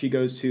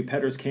goes to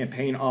Petter's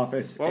campaign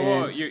office.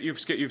 Whoa, you've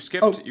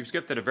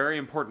skipped at a very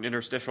important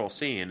interstitial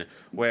scene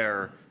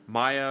where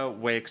Maya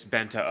wakes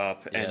Benta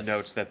up and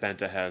notes that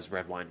Benta has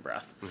red wine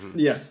breath. Mm-hmm.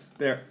 Yes,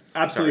 they're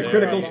absolutely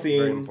critical scene.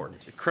 Very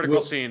important.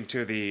 Critical scene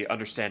to the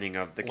understanding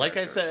of the characters.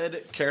 Like I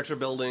said, character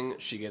building.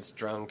 She gets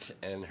drunk,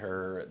 and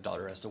her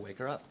daughter has to wake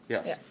her up.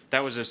 Yes, Yeah.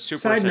 that was a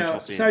super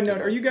essential scene. Side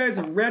note: are you guys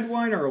a red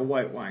wine or a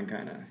white wine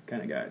kind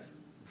of guys?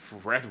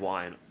 Red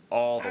wine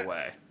all the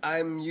way.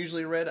 I'm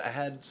usually red. I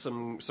had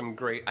some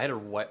great. I had a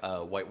white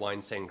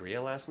wine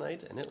sangria last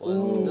night, and it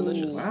was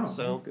delicious. Wow,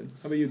 So that's good.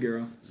 How about you,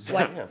 Giro?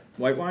 White. yeah.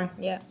 White wine?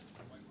 Yeah.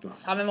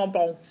 Savez mon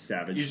bon.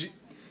 Savage.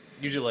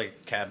 Usually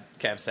like cab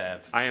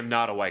sav. I am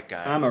not a white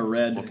guy. I'm a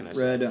red. What can I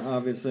say? Red,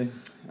 obviously.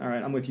 All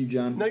right, I'm with you,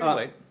 John. No, you're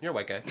white. You're a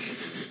white guy.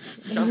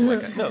 John's a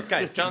white guy. No,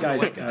 guys, John's a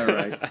white guy. All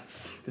right.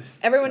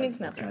 Everyone needs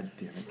to know. God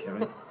damn it,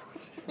 Kevin.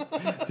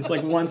 It's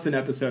like once an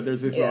episode,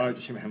 there's this moment.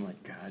 I'm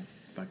like, God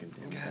fucking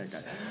damn it,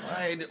 that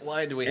guy.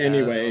 Why do we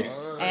Anyway.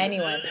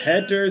 Anyway.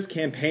 Petter's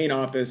campaign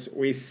office,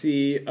 we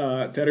see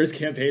Petter's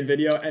campaign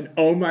video, and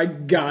oh my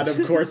god,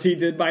 of course he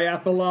did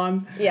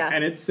biathlon. Yeah.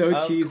 And it's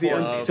so cheesy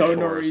and so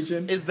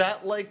Norwegian. Is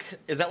that like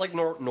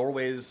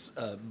Norway's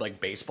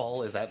like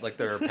baseball? Is that like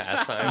their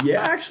pastime?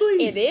 Yeah,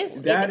 actually. It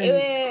is. That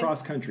is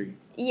cross country.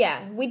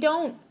 Yeah, we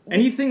don't.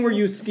 Anything where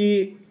you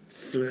ski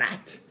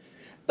flat.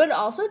 But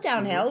also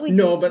downhill. We do.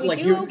 No, but we like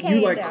do you okay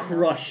like downhill.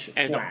 crush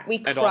and, flat. We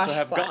and crush also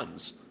have flat.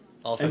 guns.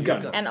 Also, And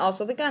guns. And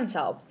also the guns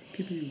help.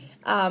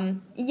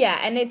 Yeah,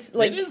 and it's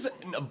like it is.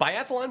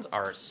 Biathlons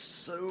are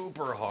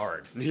super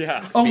hard.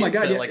 Yeah. Oh my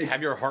god! To, Yeah, like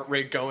have your heart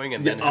rate going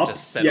and yeah, then have to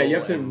settle. Yeah, you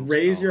have to and,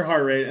 raise your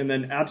heart rate and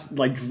then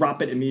like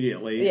drop it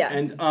immediately. Yeah.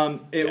 And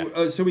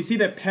so we see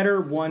that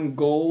Petter won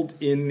gold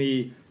in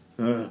the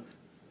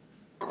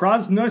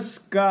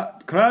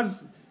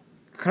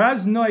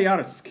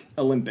Krasnoyarsk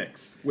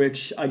Olympics,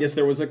 which I guess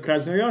there was a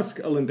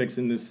Krasnoyarsk Olympics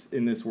in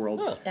this world.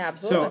 Huh.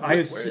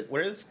 Absolutely. So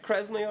where is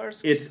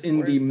Krasnoyarsk? it's in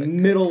Where's the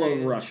middle of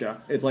country? Russia.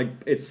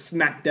 It's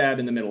smack dab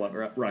in the middle of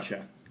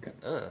Russia,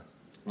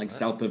 like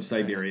south of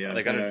Siberia.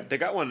 They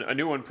got a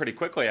new one pretty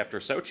quickly after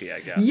Sochi, I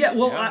guess. Yeah,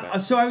 well, Yeah.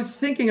 so I was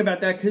thinking about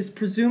that because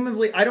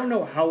presumably I don't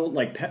know how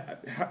like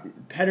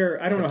Petter.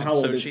 I don't know how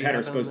old is Sochi Petter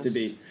happen supposed to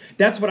this? be.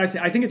 That's what I say.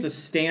 I think it's a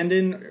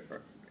stand-in.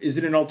 Is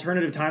it an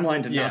alternative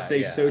timeline to not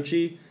say yeah.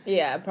 Sochi?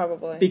 Yeah,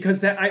 probably.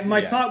 Because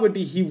my Yeah. thought would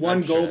be he won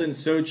I'm sure gold in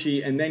that's-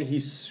 Sochi and then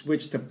he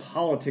switched to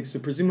politics. So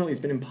presumably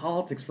he's been in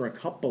politics for a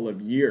couple of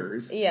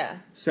years. Yeah.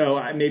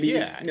 So maybe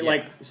Yeah,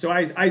 like yeah. so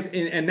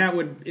and that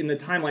would in the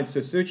timeline. So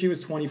Sochi was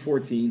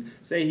 2014.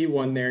 Say he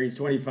won there. He's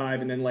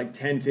 25, and then like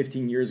 10,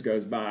 15 years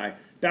goes by.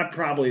 That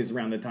probably is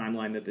around the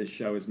timeline that this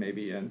show is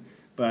maybe in.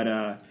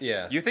 But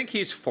Yeah. You think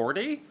he's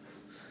 40?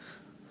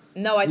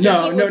 No, I think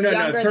no, he was no,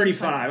 younger than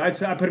 35. I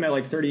put him at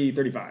like 30,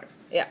 35.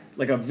 Yeah.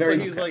 Like a very.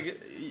 So he's like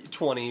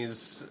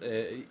 20s.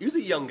 He was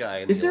a young guy.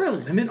 In Is the there a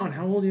Olympics. limit on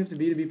how old you have to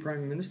be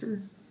prime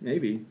minister?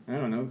 Maybe. I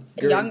don't know.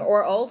 Young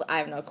or old? I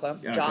have no clue.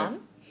 Yeah,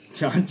 John?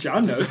 okay.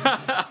 John knows.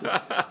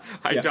 I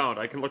Yeah. don't.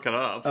 I can look it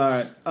up.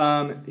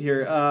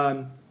 Here,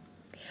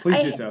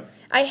 please do so.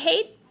 I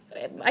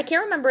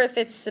can't remember if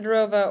it's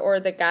Sidorova or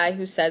the guy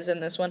who says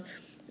in this one,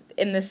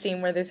 in this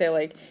scene where they say,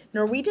 like,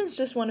 Norwegians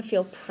just want to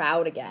feel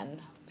proud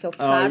again. Feel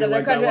proud you of their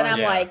like that country. And one? I'm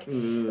Yeah.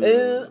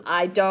 like,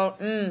 I don't,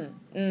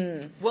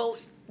 Well,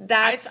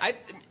 That's... I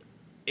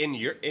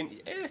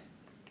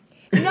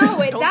no,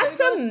 Don't that's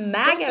they, some though?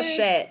 MAGA Don't they?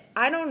 shit.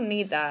 I don't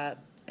need that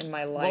in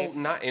my life. well,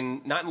 not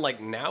in like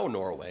now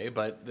Norway,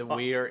 but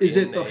we are. Is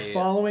in it the a,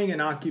 following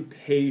an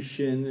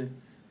occupation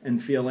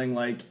and feeling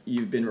like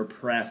you've been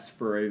repressed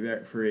for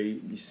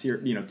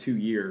 2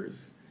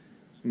 years?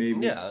 Maybe.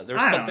 Yeah,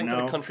 there's I something don't for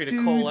the know. country to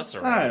Dude, coalesce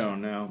around. I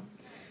don't know.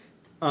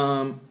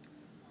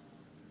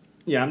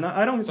 Yeah,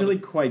 I don't really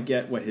quite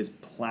get what his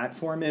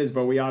platform is,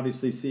 but we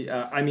obviously see.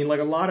 I mean, like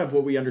a lot of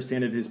what we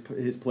understand of his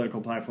political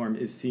platform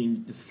is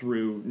seen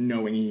through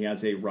knowing he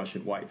has a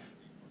Russian wife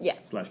Yeah.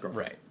 / girlfriend.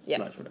 Right.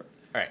 Yes. / whatever.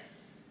 All right.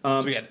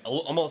 So we had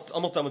almost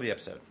done with the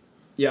episode.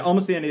 Yeah,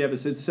 almost the end of the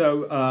episode.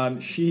 So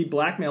she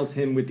blackmails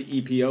him with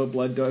the EPO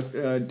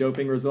blood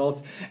doping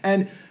results,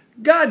 and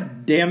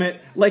God damn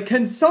it! Like,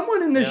 can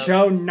someone in the Yep.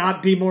 show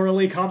not be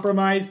morally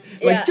compromised?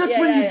 Like,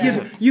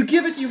 you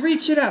give it, you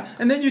reach it out,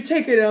 and then you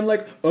take it, and I'm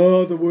like,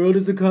 oh, the world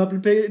is a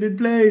complicated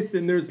place,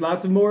 and there's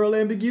lots of moral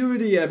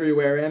ambiguity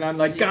everywhere, and I'm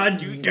like, See,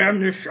 God damn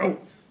this show.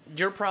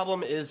 Your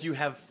problem is you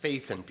have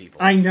faith in people.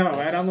 I know,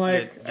 and I'm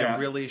like, you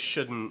really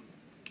shouldn't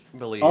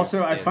believe.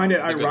 Also, I find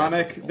it the goodness of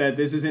ironic people. that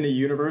this is in a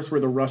universe where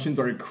the Russians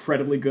are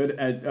incredibly good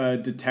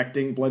at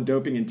detecting blood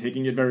doping and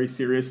taking it very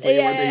seriously,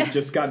 Yeah. where they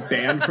just got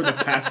banned for the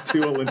past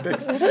 2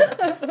 Olympics.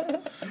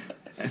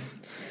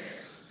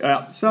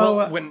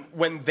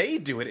 When they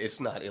do it, it's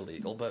not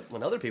illegal, but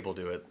when other people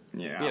do it,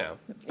 Yeah. you know.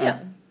 Yeah.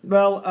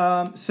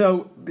 Well,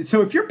 so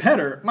if you're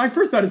Petter, my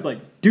first thought is like,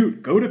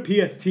 dude, go to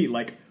PST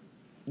like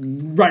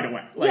right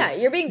away. Like, Yeah,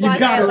 you're being you gotta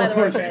blackmailed by the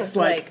report Russians, this.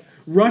 like-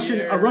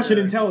 A Russian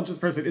intelligence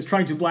person is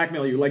trying to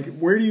blackmail you. Like,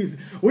 what do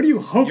you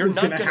hope You're is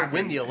not going to going to happen?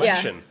 win the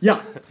election.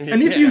 Yeah,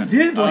 and if you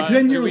did, like,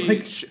 then do you're we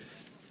like,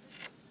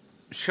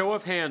 show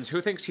of hands,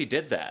 who thinks he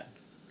did that?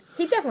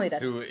 He definitely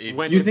did.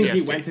 Went you to think he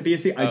PST. went to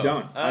PSC? I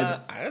don't.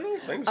 I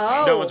don't think so.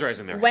 Oh, No one's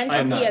raising their went to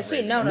I'm not PSC.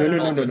 raising No, their no, hand. no,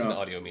 no, no. Also, it's no. an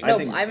audio meeting. I No,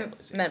 think-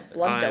 I meant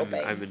blood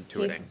doping. I'm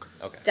intuiting. He's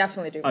Okay.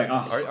 definitely doping.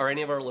 Are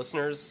any of our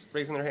listeners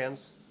raising their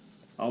hands?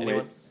 I'll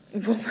Anyone?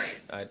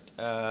 wait.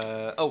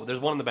 There's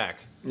one in the back.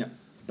 Yeah,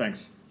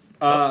 thanks.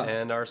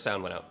 And our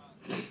sound went out.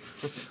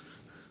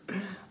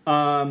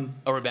 Oh,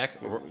 we're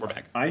back. We're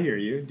back. I hear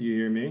you. Do you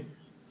hear me?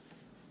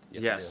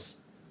 Yes.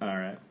 All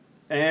right,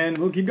 and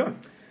we'll keep going.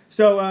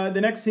 So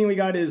the next scene we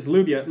got is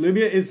Lubia.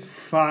 Lubia is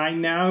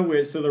fine now.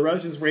 So the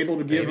Russians were able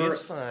to give her Baby's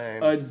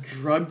fine. a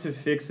drug to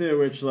fix it,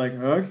 which like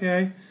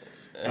okay.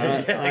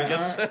 I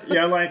guess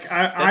Yeah, like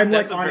I'm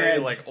that's like a on very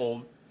edge. like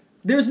old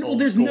there's school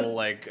no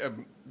like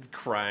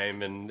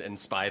crime and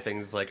spy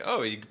things. Like,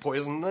 oh, you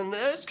poison, then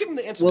just give them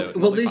the antidote.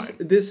 well They'll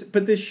be this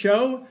fine.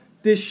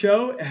 this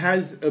show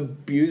has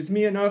abused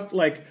me enough.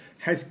 Like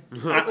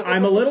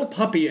I'm a little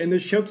puppy, and the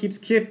show keeps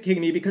kicking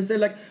me because they're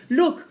like,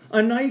 look,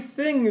 a nice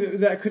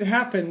thing that could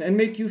happen and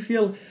make you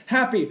feel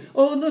happy.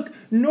 Oh, look,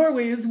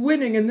 Norway is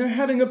winning and they're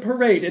having a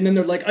parade. And then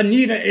they're like,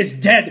 Anita is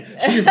dead.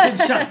 She has been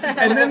shot.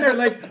 And then they're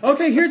like,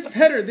 okay, here's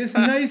Petter, this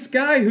nice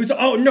guy who's,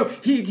 oh no,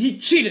 he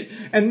cheated.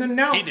 And then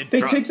now He did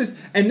they drugs. take this,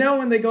 and now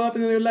when they go up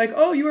and they're like,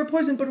 oh, you were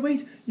poisoned, but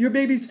wait, your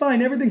baby's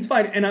fine, everything's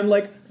fine. And I'm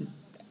like,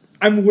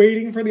 I'm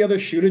waiting for the other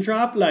shoe to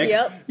drop. Like,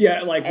 Yep.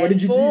 yeah, like, what And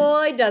did you do?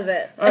 boy, does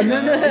it. And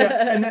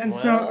then,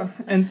 Wow.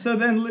 so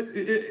then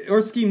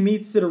Orsky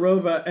meets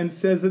Sidorova and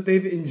says that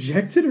they've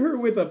injected her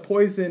with a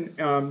poison.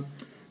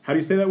 How do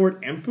you say that word?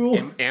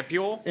 Ampule.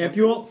 Ampule?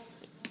 Ampule.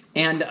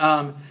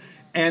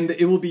 And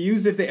it will be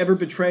used if they ever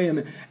betray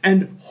him.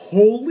 And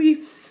holy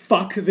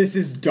fuck, this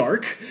is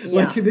dark.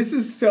 Yeah. Like this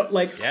is so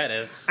like. Yeah, it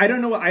is. I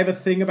don't know. I have a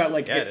thing about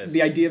like Yeah, it is.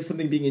 the idea of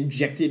something being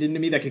injected into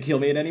me that could kill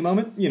me at any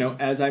moment. You know,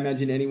 as I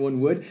imagine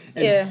anyone would.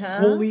 And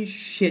holy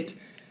shit.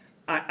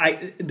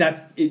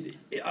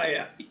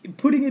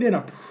 Putting it in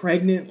a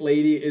pregnant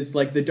lady is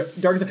like the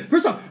darkest.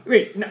 First off,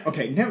 wait, no,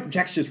 okay, now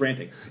Jack's just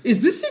ranting.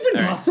 Is this even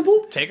All right.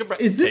 possible? Take a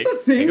breath. Is this take, a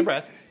thing? Take a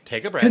breath.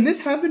 Take a breath. Can this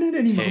happen at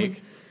any moment?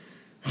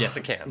 Yes,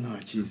 it can. Oh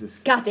Jesus!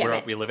 God damn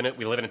it. We live in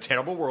a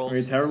terrible world. We're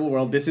in a terrible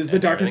world. This is the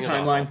and darkest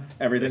everything is timeline. awful.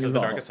 Everything This is is the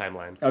awful. darkest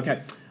timeline.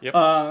 Okay.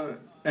 Yep.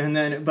 And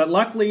then, but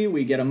luckily,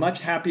 we get a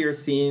much happier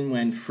scene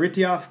when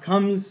Fritjof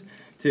comes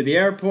to the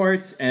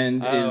airport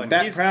and is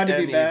he's, proud to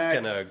be back.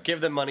 He's gonna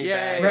give them money Yay,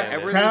 back. and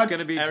everything's proud- going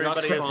to be just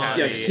everybody is fine. happy.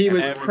 Yes, he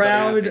was Everybody's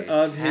proud happy.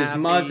 of his Happy.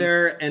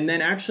 mother, and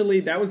then actually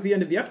that was the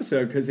end of the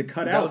episode because it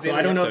cut That out. was the So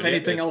end I of don't the know if episode,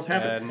 anything yeah, else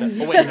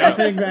happened. oh wait, no.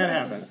 Nothing bad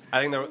happened. I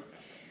think there.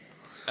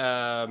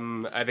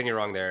 I think you're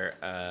wrong there.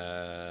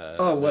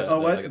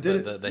 What?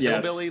 The Yes.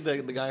 hillbilly,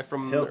 the guy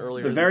from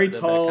earlier, the very the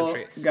tall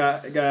country,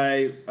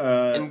 guy.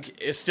 and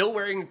is still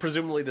wearing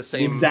presumably the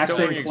same exact Still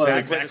same wearing clothes.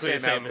 exactly the Exactly same the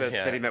same, outfit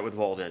yeah. that he met with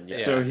Volden. Yeah.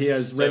 So he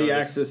has So ready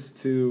this- access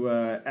to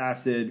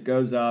acid,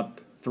 goes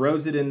up,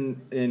 throws it in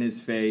his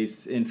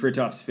face, in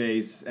Fritjof's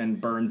face, and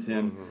burns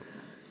him.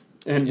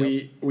 And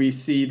we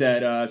see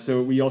that.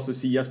 So we also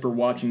see Jesper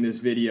watching this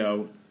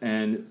video,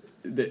 and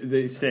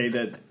they say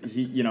that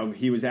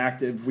he was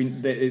active.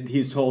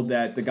 He's told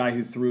that the guy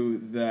who threw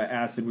the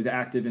acid was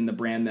active in the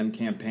Brand Them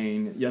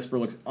campaign. Jesper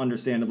looks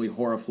understandably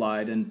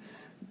horrified, and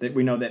that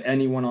we know that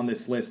anyone on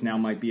this list now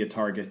might be a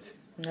target.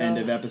 End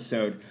of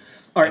episode.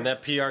 All right. And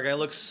that PR guy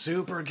looks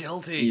super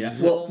guilty. Yeah.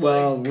 Oh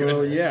Well, my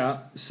goodness. yeah.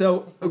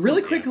 So,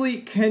 really quickly,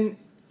 can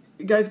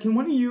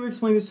one of you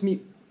explain this to me?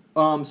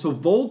 So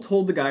Vold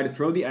told the guy to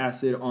throw the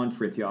acid on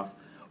Fritjof.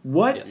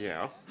 What? Yes.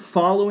 Yeah.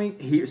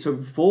 Following so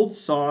Vold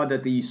saw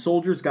that the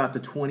soldiers got the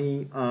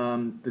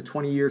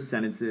 20-year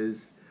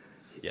sentences.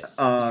 Yes.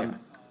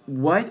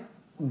 What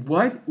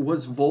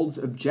was Vold's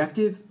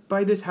objective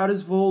by this? How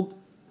does Vold?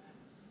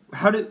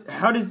 How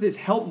does this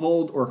help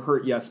Vold or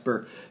hurt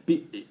Jesper?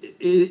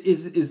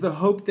 Is the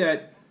hope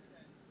that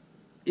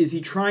is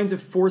he trying to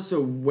force a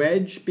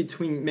wedge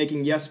between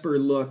making Jesper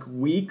look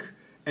weak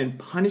and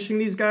punishing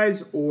these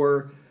guys,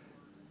 or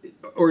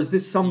is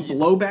this some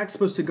blowback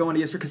supposed to go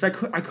into Jesper? Because I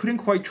couldn't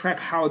quite track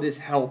how this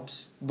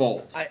helps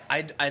Vold.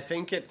 I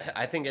think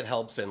it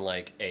helps in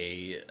like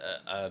in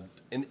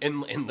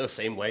the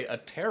same way a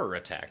terror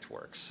attack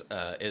works.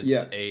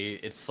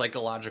 It's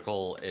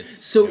psychological.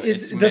 It's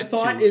it's the meant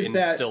thought to is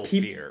that instill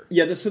fear.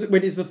 Yeah.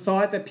 Is the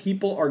thought that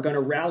people are going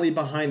to rally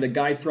behind the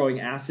guy throwing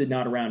acid,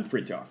 not around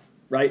Fritjof,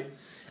 right?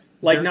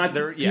 Like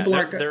They're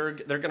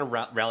going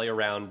to rally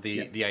around the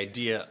Yeah. the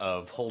idea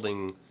of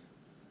holding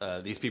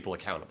these people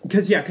accountable.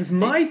 Because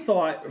my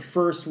thought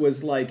first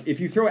was like, if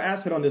you throw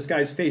acid on this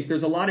guy's face,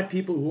 there's a lot of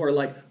people who are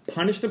like,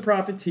 punish the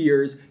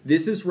profiteers.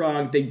 This is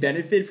wrong. They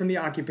benefit from the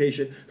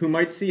occupation. Who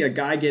might see a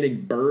guy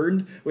getting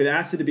burned with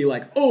acid to be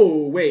like,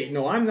 oh wait,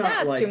 no, I'm not.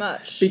 That's like, too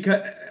much.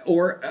 Because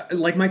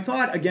like my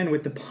thought again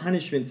with the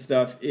punishment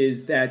stuff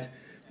is that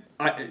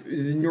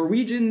the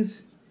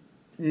Norwegians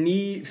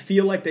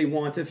feel like they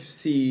want to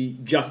see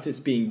justice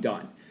being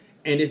done,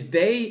 and if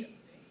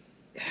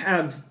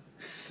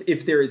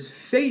there is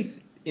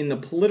faith in the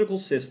political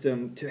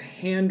system to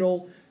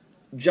handle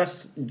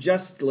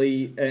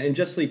justly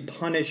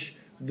punish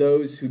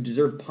those who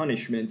deserve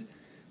punishment,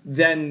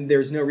 then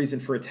there's no reason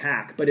for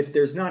attack. But if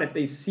there's not, if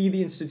they see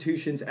the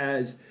institutions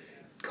as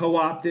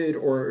co-opted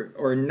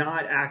or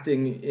not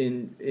acting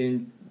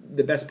in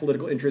the best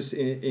political interest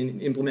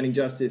in implementing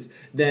justice,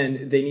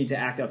 then they need to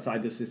act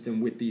outside the system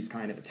with these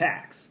kind of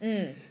attacks.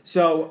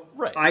 So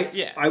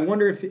I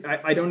wonder if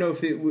I don't know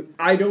if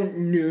I don't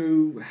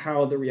know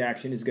how the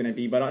reaction is going to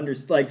be, but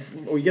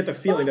we get the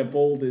feeling that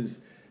Vold is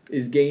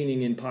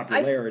gaining in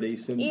popularity.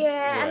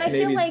 And I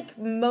feel like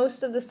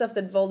most of the stuff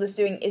that Vold is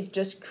doing is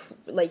just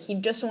he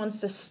just wants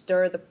to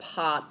stir the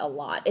pot a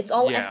lot. It's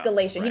all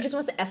escalation. Right. He just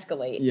wants to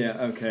escalate. Yeah.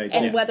 Okay.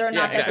 And whether or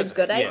not that's a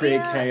good idea,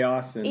 create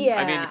chaos. And,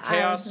 I mean,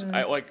 chaos.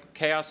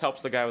 Chaos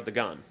helps the guy with the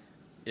gun.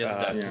 Yes, it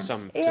does.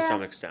 To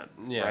some extent.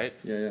 Yeah. Right.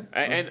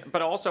 Yeah.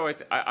 But also,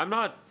 I'm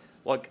not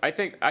like I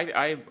think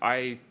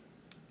I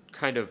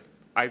kind of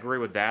I agree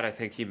with that. I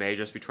think he may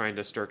just be trying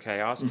to stir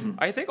chaos. Mm-hmm.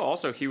 I think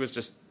also he was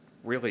just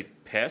really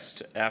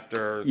pissed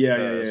after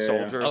the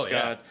soldiers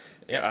got.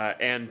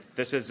 And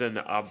this is an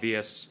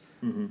obvious.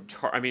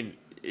 I mean,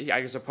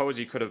 I suppose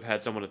he could have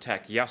had someone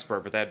attack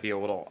Jesper, but that'd be a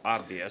little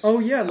obvious. Oh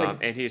yeah,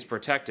 and he's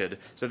protected,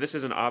 so this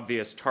is an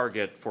obvious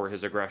target for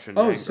his aggression.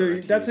 Oh,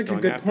 so that's such a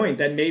good point.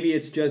 That maybe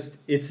it's just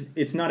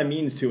it's not a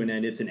means to an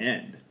end; it's an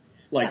end.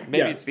 Like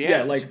maybe it's the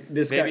end. Like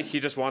this maybe guy. He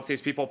just wants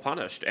these people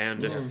punished,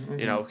 and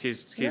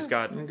he's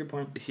got. Good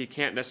point. He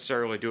can't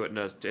necessarily do it in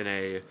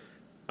an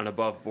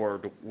above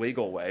board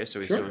legal way, so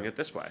he's doing it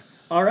this way.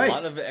 All right. A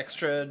lot of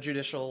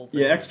extrajudicial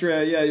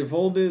things.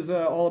 Vold is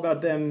all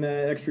about them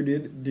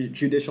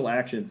extrajudicial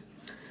actions.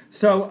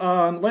 So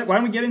why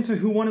don't we get into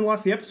who won and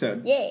lost the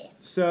episode? Yeah.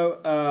 So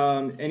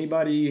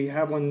anybody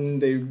have one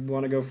they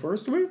want to go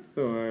first with?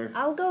 Or?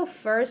 I'll go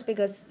first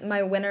because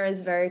my winner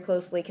is very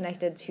closely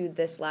connected to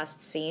this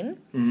last scene.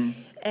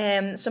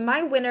 Mm-hmm. So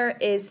my winner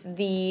is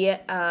the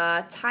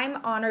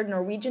time-honored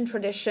Norwegian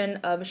tradition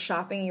of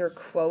shopping your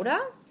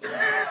quota.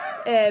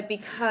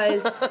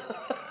 Because...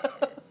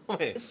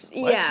 Wait,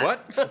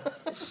 what?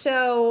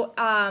 So,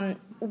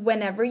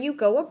 whenever you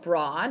go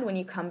abroad, when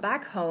you come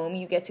back home,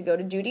 you get to go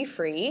to duty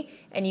free,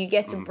 and you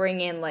get to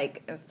bring in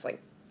it's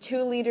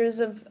 2 liters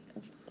of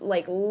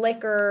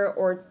liquor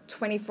or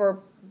 24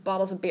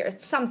 bottles of beer,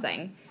 it's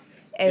something.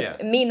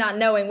 Me not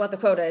knowing what the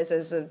quota is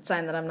a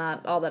sign that I'm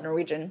not all that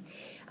Norwegian.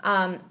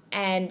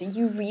 And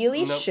you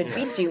really should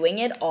be doing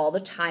it all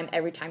the time,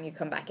 every time you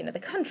come back into the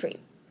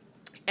country.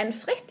 And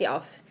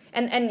Fridtjof.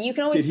 And you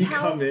can always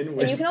tell.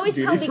 And you can always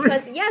tell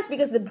because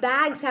the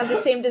bags have the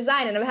same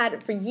design, and I've had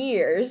it for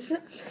years.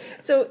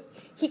 So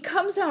he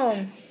comes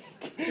home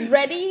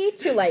ready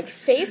to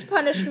face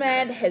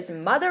punishment. His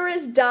mother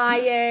is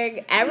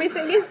dying.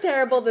 Everything is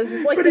terrible. This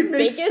is the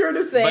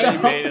biggest thing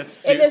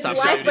in his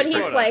life. But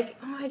he's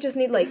I just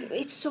need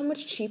it's so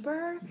much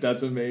cheaper.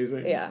 That's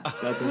amazing. Yeah,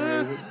 that's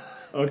amazing.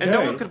 Okay. And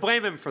no one could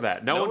blame him for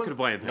that. No one could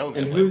blame him.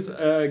 And who's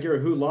Gira?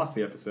 Who lost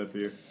the episode for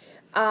you?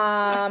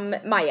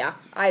 Maya.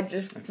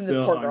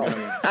 The poor girl.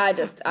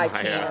 I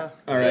can't.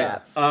 All right. Yeah.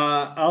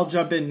 I'll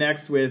jump in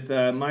next with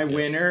my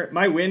winner.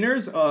 My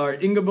winners are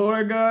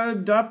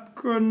Ingeborga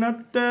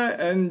Dapkronata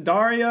and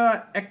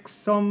Daria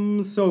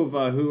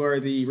Exomsova, who are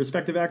the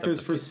respective actors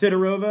for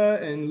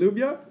Sidorova and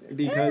Lubya,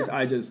 because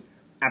I just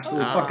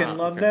absolutely fucking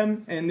love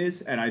them in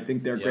this, and I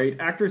think they're great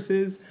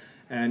actresses.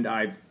 And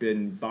I've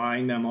been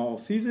buying them all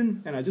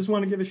season, and I just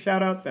want to give a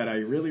shout out that I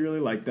really, really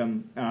like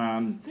them.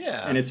 And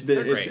it's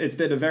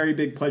been a very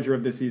big pleasure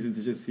of this season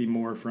to just see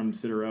more from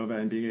Sidorova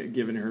and being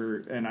given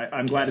her. And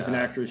I'm glad as an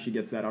actress she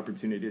gets that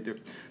opportunity to do.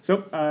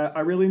 So I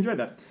really enjoyed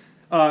that.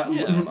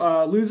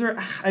 Loser,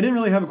 I didn't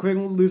really have a quick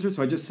loser,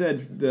 so I just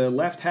said the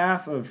left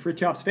half of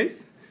Fridtjof's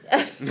face.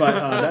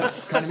 But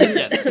that's kind of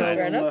it.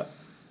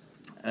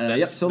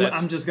 So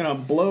I'm just going to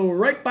blow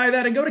right by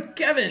that and go to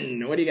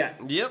Kevin. What do you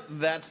got? Yep,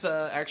 that's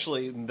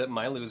actually that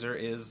my loser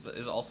is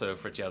also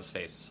Fridtjof's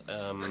face.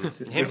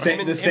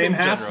 The same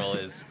half? General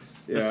is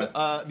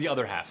the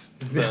other half.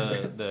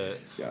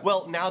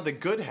 Well, now the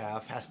good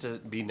half has to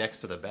be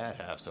next to the bad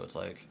half, so it's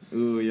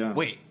ooh, yeah.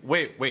 Wait.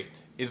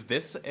 Is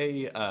this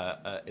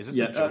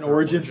an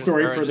origin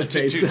story for the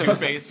face?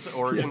 Two-Face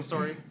origin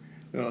story?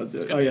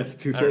 Two-Face.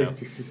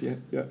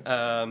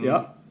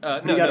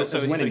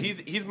 So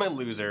he's my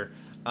loser.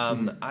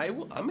 I'm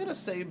gonna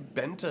say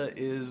Benta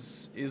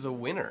is a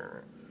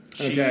winner.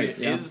 She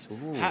is.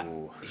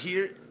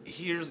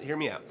 Hear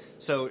me out.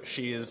 So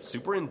she is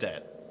super in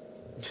debt.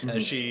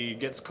 She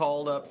gets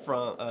called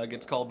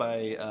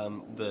by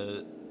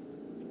the.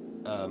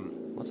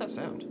 What's that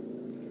sound?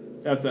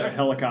 That's a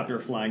helicopter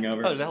flying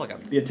over. Oh, there's a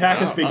helicopter. The attack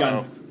has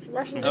begun.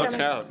 Russians Look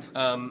coming. out.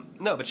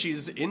 No, but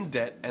she's in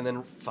debt and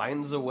then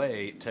finds a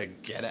way to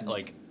get at,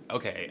 like,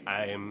 okay,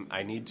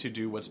 I need to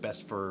do what's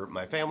best for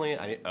my family.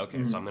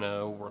 So I'm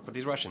gonna work with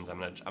these Russians. I'm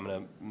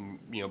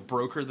gonna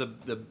broker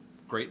the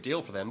great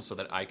deal for them so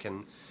that I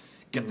can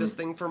get this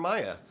thing for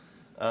Maya.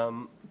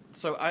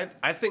 So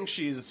I think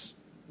she's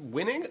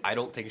winning. I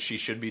don't think she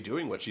should be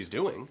doing what she's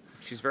doing.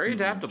 She's very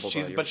adaptable.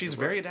 But she's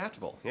very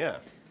adaptable. Yeah.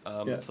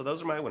 So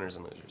those are my winners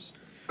and losers.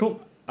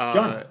 Cool.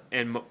 John.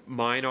 And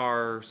mine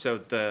are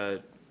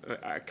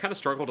I kind of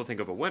struggle to think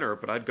of a winner,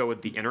 but I'd go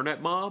with the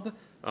internet mob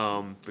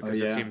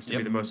because it seems to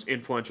be the most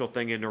influential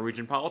thing in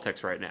Norwegian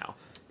politics right now.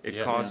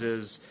 It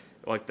causes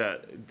like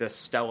the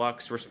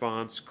Stellux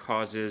response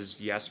causes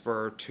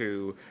Jesper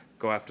to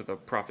go after the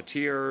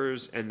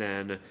profiteers, and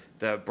then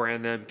the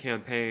Brand Them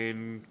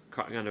campaign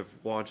kind of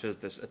launches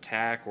this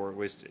attack, or at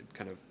least it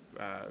kind of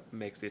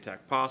makes the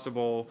attack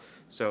possible.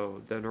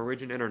 So the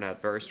Norwegian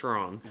internet, very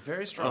strong.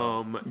 Very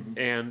strong.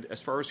 And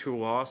as far as who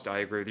lost, I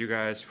agree with you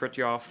guys.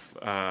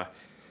 Fritjof,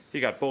 he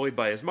got bullied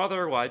by his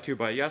mother, lied to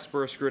by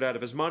Jesper, screwed out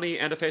of his money,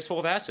 and a face full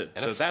of acid.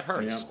 So that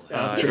hurts in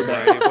a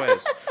variety of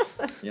ways.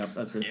 Yep,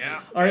 that's right.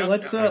 Yeah. All right,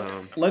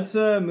 let's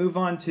move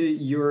on to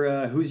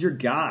your who's your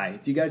guy.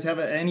 Do you guys have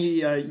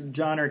any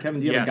John or Kevin?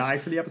 Do you have a guy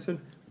for the episode?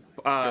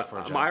 I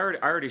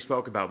already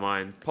spoke about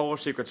mine.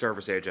 Polish Secret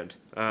Service agent.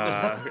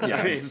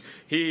 I mean,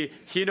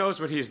 he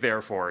knows what he's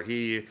there for.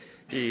 He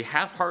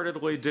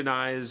half-heartedly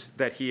denies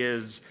that he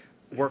is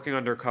working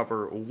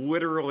undercover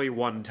literally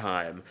one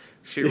time.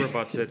 She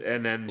rebuts it,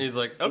 and then he's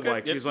like,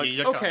 okay,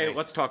 okay,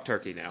 let's talk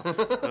turkey now.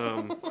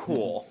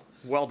 Cool.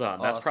 Well done.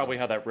 Awesome. That's probably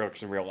how that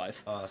works in real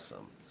life.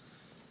 Awesome.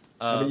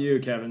 How about you,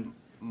 Kevin?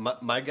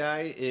 My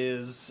guy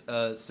is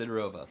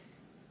Sidorova.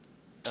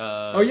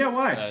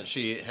 Why?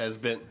 She has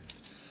been...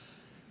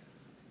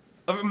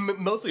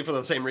 mostly for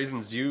the same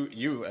reasons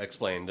you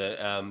explained.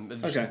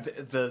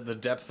 The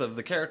depth of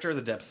the character,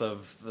 the depth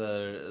of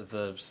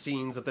the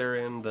scenes that they're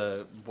in,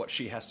 what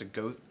she has to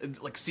go,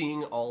 like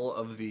seeing all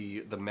of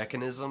the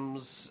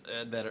mechanisms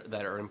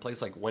that are in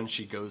place. Like when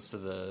she goes to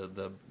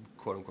the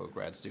quote unquote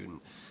grad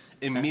student,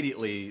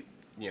 immediately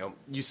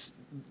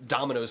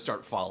dominoes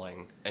start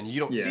falling, and you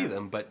don't see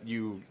them, but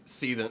you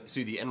see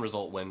the end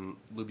result when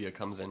Lubia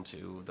comes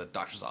into the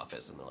doctor's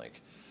office, and they're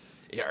like,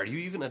 yeah, are you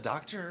even a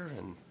doctor?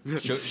 And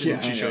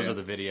she shows her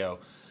the video.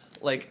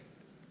 Like,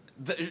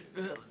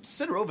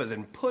 Sidorova's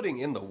in putting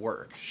in the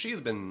work.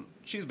 She's been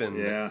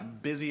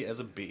busy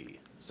as a bee.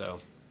 So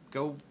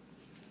go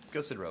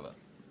Sidorova.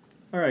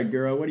 All right,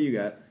 Guro, what do you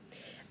got?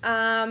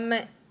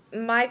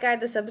 My guy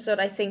this episode,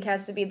 I think,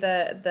 has to be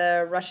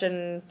the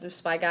Russian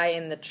spy guy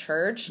in the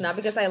church. Not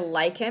because I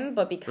like him,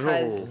 but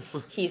because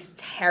he's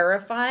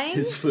terrifying.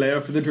 His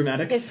flair for the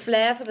dramatic.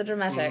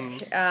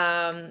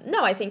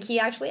 No, I think he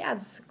actually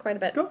adds quite a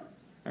bit. Cool.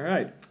 All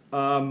right.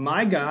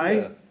 My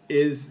guy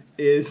is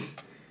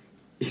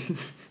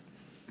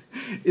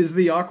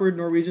the awkward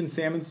Norwegian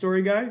salmon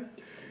story guy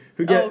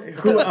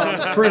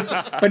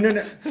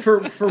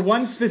for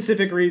one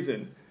specific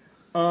reason.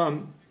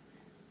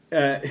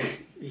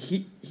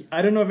 He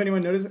I don't know if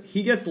anyone noticed,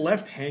 he gets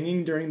left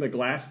hanging during the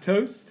glass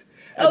toast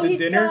at the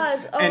dinner.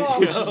 Does. And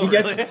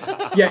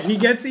he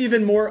gets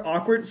even more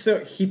awkward. So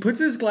he puts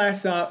his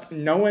glass up,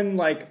 no one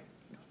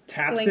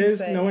taps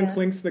no one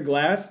clinks the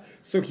glass.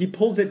 So he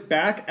pulls it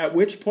back, at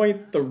which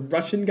point the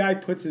Russian guy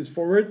puts his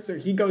forward, so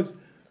he goes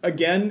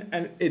again,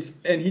 and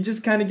he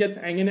just kind of gets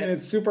hanging, and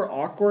it's super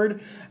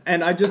awkward.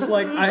 And I just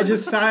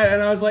sighed,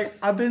 and I was like,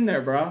 I've been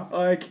there, bro.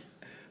 Man,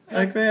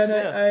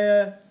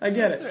 I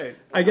get it. Great.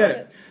 I get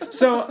it.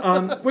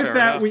 So with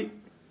that,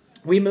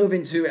 we move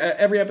into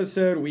every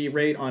episode. We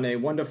rate on a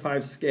 1 to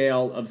 5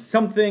 scale of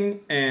something,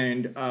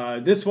 and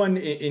this one,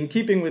 in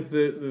keeping with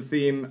the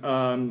theme,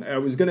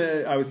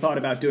 I thought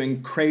about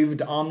doing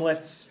craved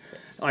omelets.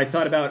 I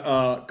thought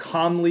about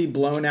calmly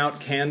blown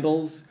out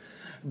candles.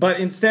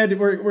 But instead,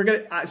 we're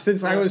gonna,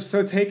 since I was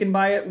so taken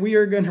by it, we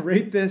are gonna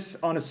rate this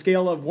on a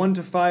scale of 1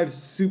 to 5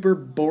 super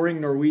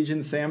boring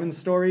Norwegian salmon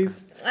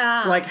stories.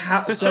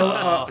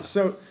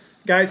 So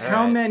guys,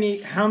 how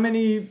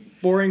many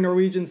boring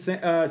Norwegian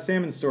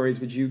salmon stories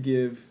would you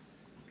give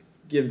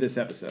this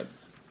episode?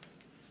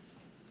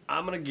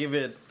 I'm gonna give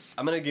it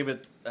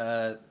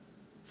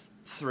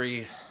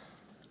 3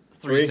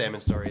 salmon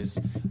stories.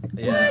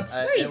 Yeah, what?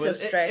 Why are you so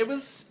strict? It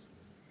was.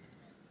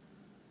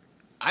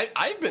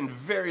 I've been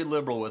very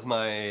liberal with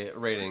my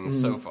ratings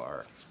so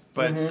far,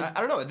 but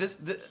I don't know.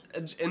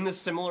 In this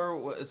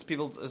similar as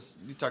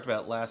you talked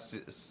about last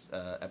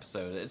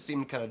episode, it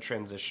seemed kind of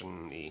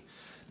transition-y.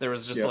 There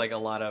was just a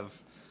lot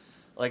of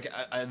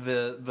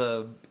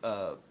the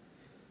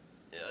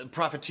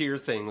profiteer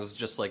thing was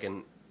just like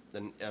inner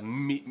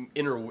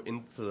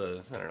into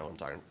the, I don't know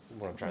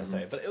what I'm trying to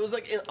say, but it was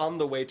on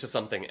the way to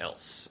something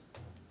else.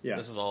 Yeah,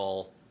 this is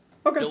all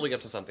building up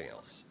to something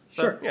else.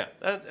 So, sure. Yeah,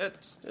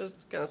 that's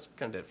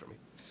kind of it for me.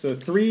 So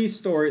 3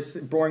 stories,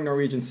 boring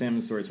Norwegian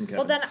salmon stories from Kevin.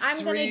 Well, then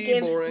I'm going to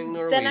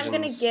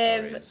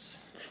give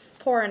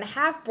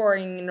 4.5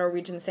 boring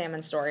Norwegian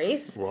salmon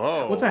stories.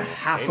 Whoa. What's a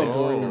half a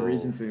boring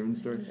Norwegian salmon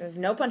story?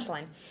 No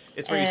punchline.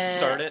 It's where you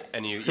start it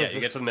and you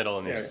get to the middle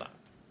and you stop.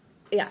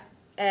 Yeah.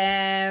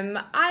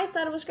 I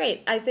thought it was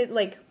great. I think,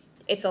 like,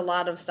 it's a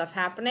lot of stuff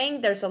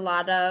happening. There's a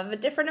lot of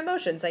different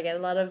emotions. I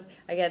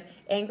get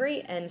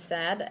angry and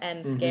sad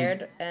and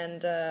scared,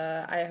 and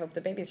I hope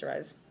the baby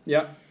survives.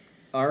 Yeah.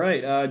 All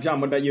right. John,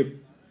 what about you?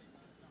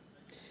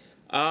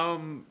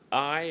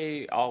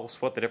 I'll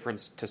split the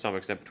difference to some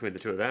extent between the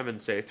two of them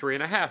and say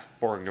 3.5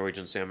 boring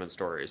Norwegian salmon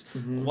stories.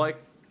 Like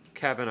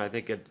Kevin, I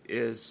think it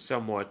is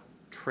somewhat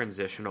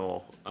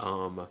transitional.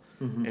 And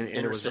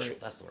it was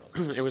That's the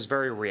word. it was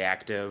very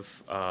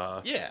reactive.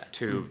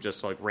 To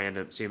just like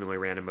seemingly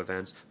random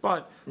events.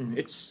 But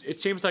it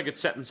seems like it's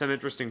setting some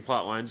interesting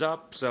plot lines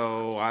up.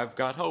 So I've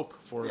got hope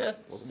for it.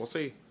 We'll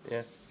see.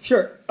 Yeah.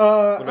 Sure.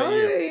 What about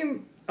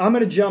you? I'm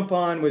going to jump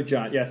on with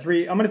John. Yeah,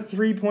 3. I'm going to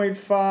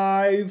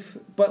 3.5,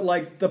 but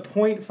like the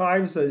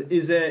 0.5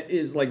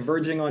 is like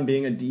verging on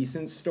being a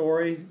decent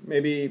story,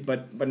 maybe,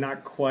 but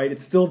not quite.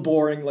 It's still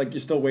boring. Like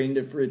you're still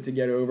waiting for it to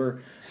get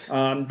over.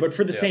 But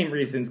for the same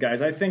reasons,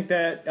 guys. I think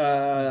that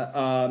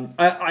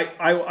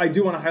I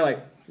do want to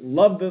highlight.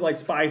 Love the like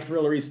spy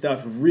thrillery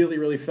stuff. Really,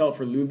 really felt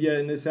for Lubia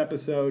in this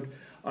episode.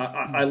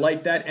 I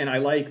like that, and I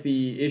like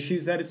the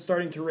issues that it's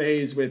starting to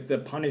raise with the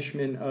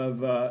punishment of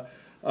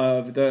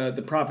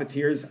the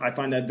profiteers. I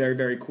find that very,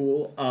 very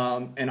cool,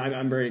 and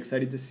I'm very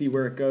excited to see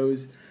where it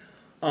goes.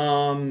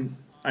 I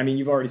mean,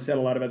 you've already said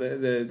a lot about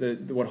the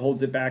what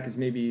holds it back is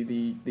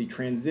maybe the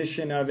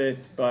transition of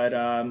it, but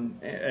I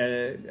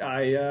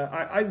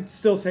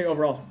still say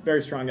overall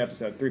very strong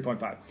episode,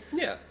 3.5.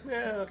 Yeah,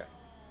 okay.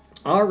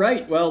 All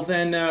right. Well,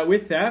 then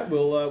with that,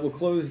 we'll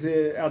close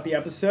out the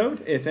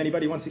episode. If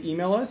anybody wants to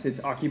email us,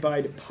 it's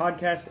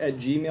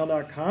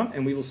occupiedpodcast@gmail.com,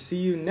 and we will see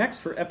you next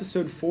for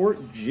episode 4,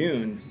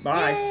 June.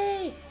 Bye.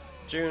 Yay!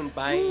 June,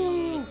 bye.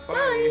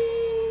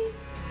 Bye.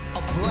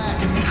 A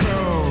black and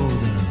cold.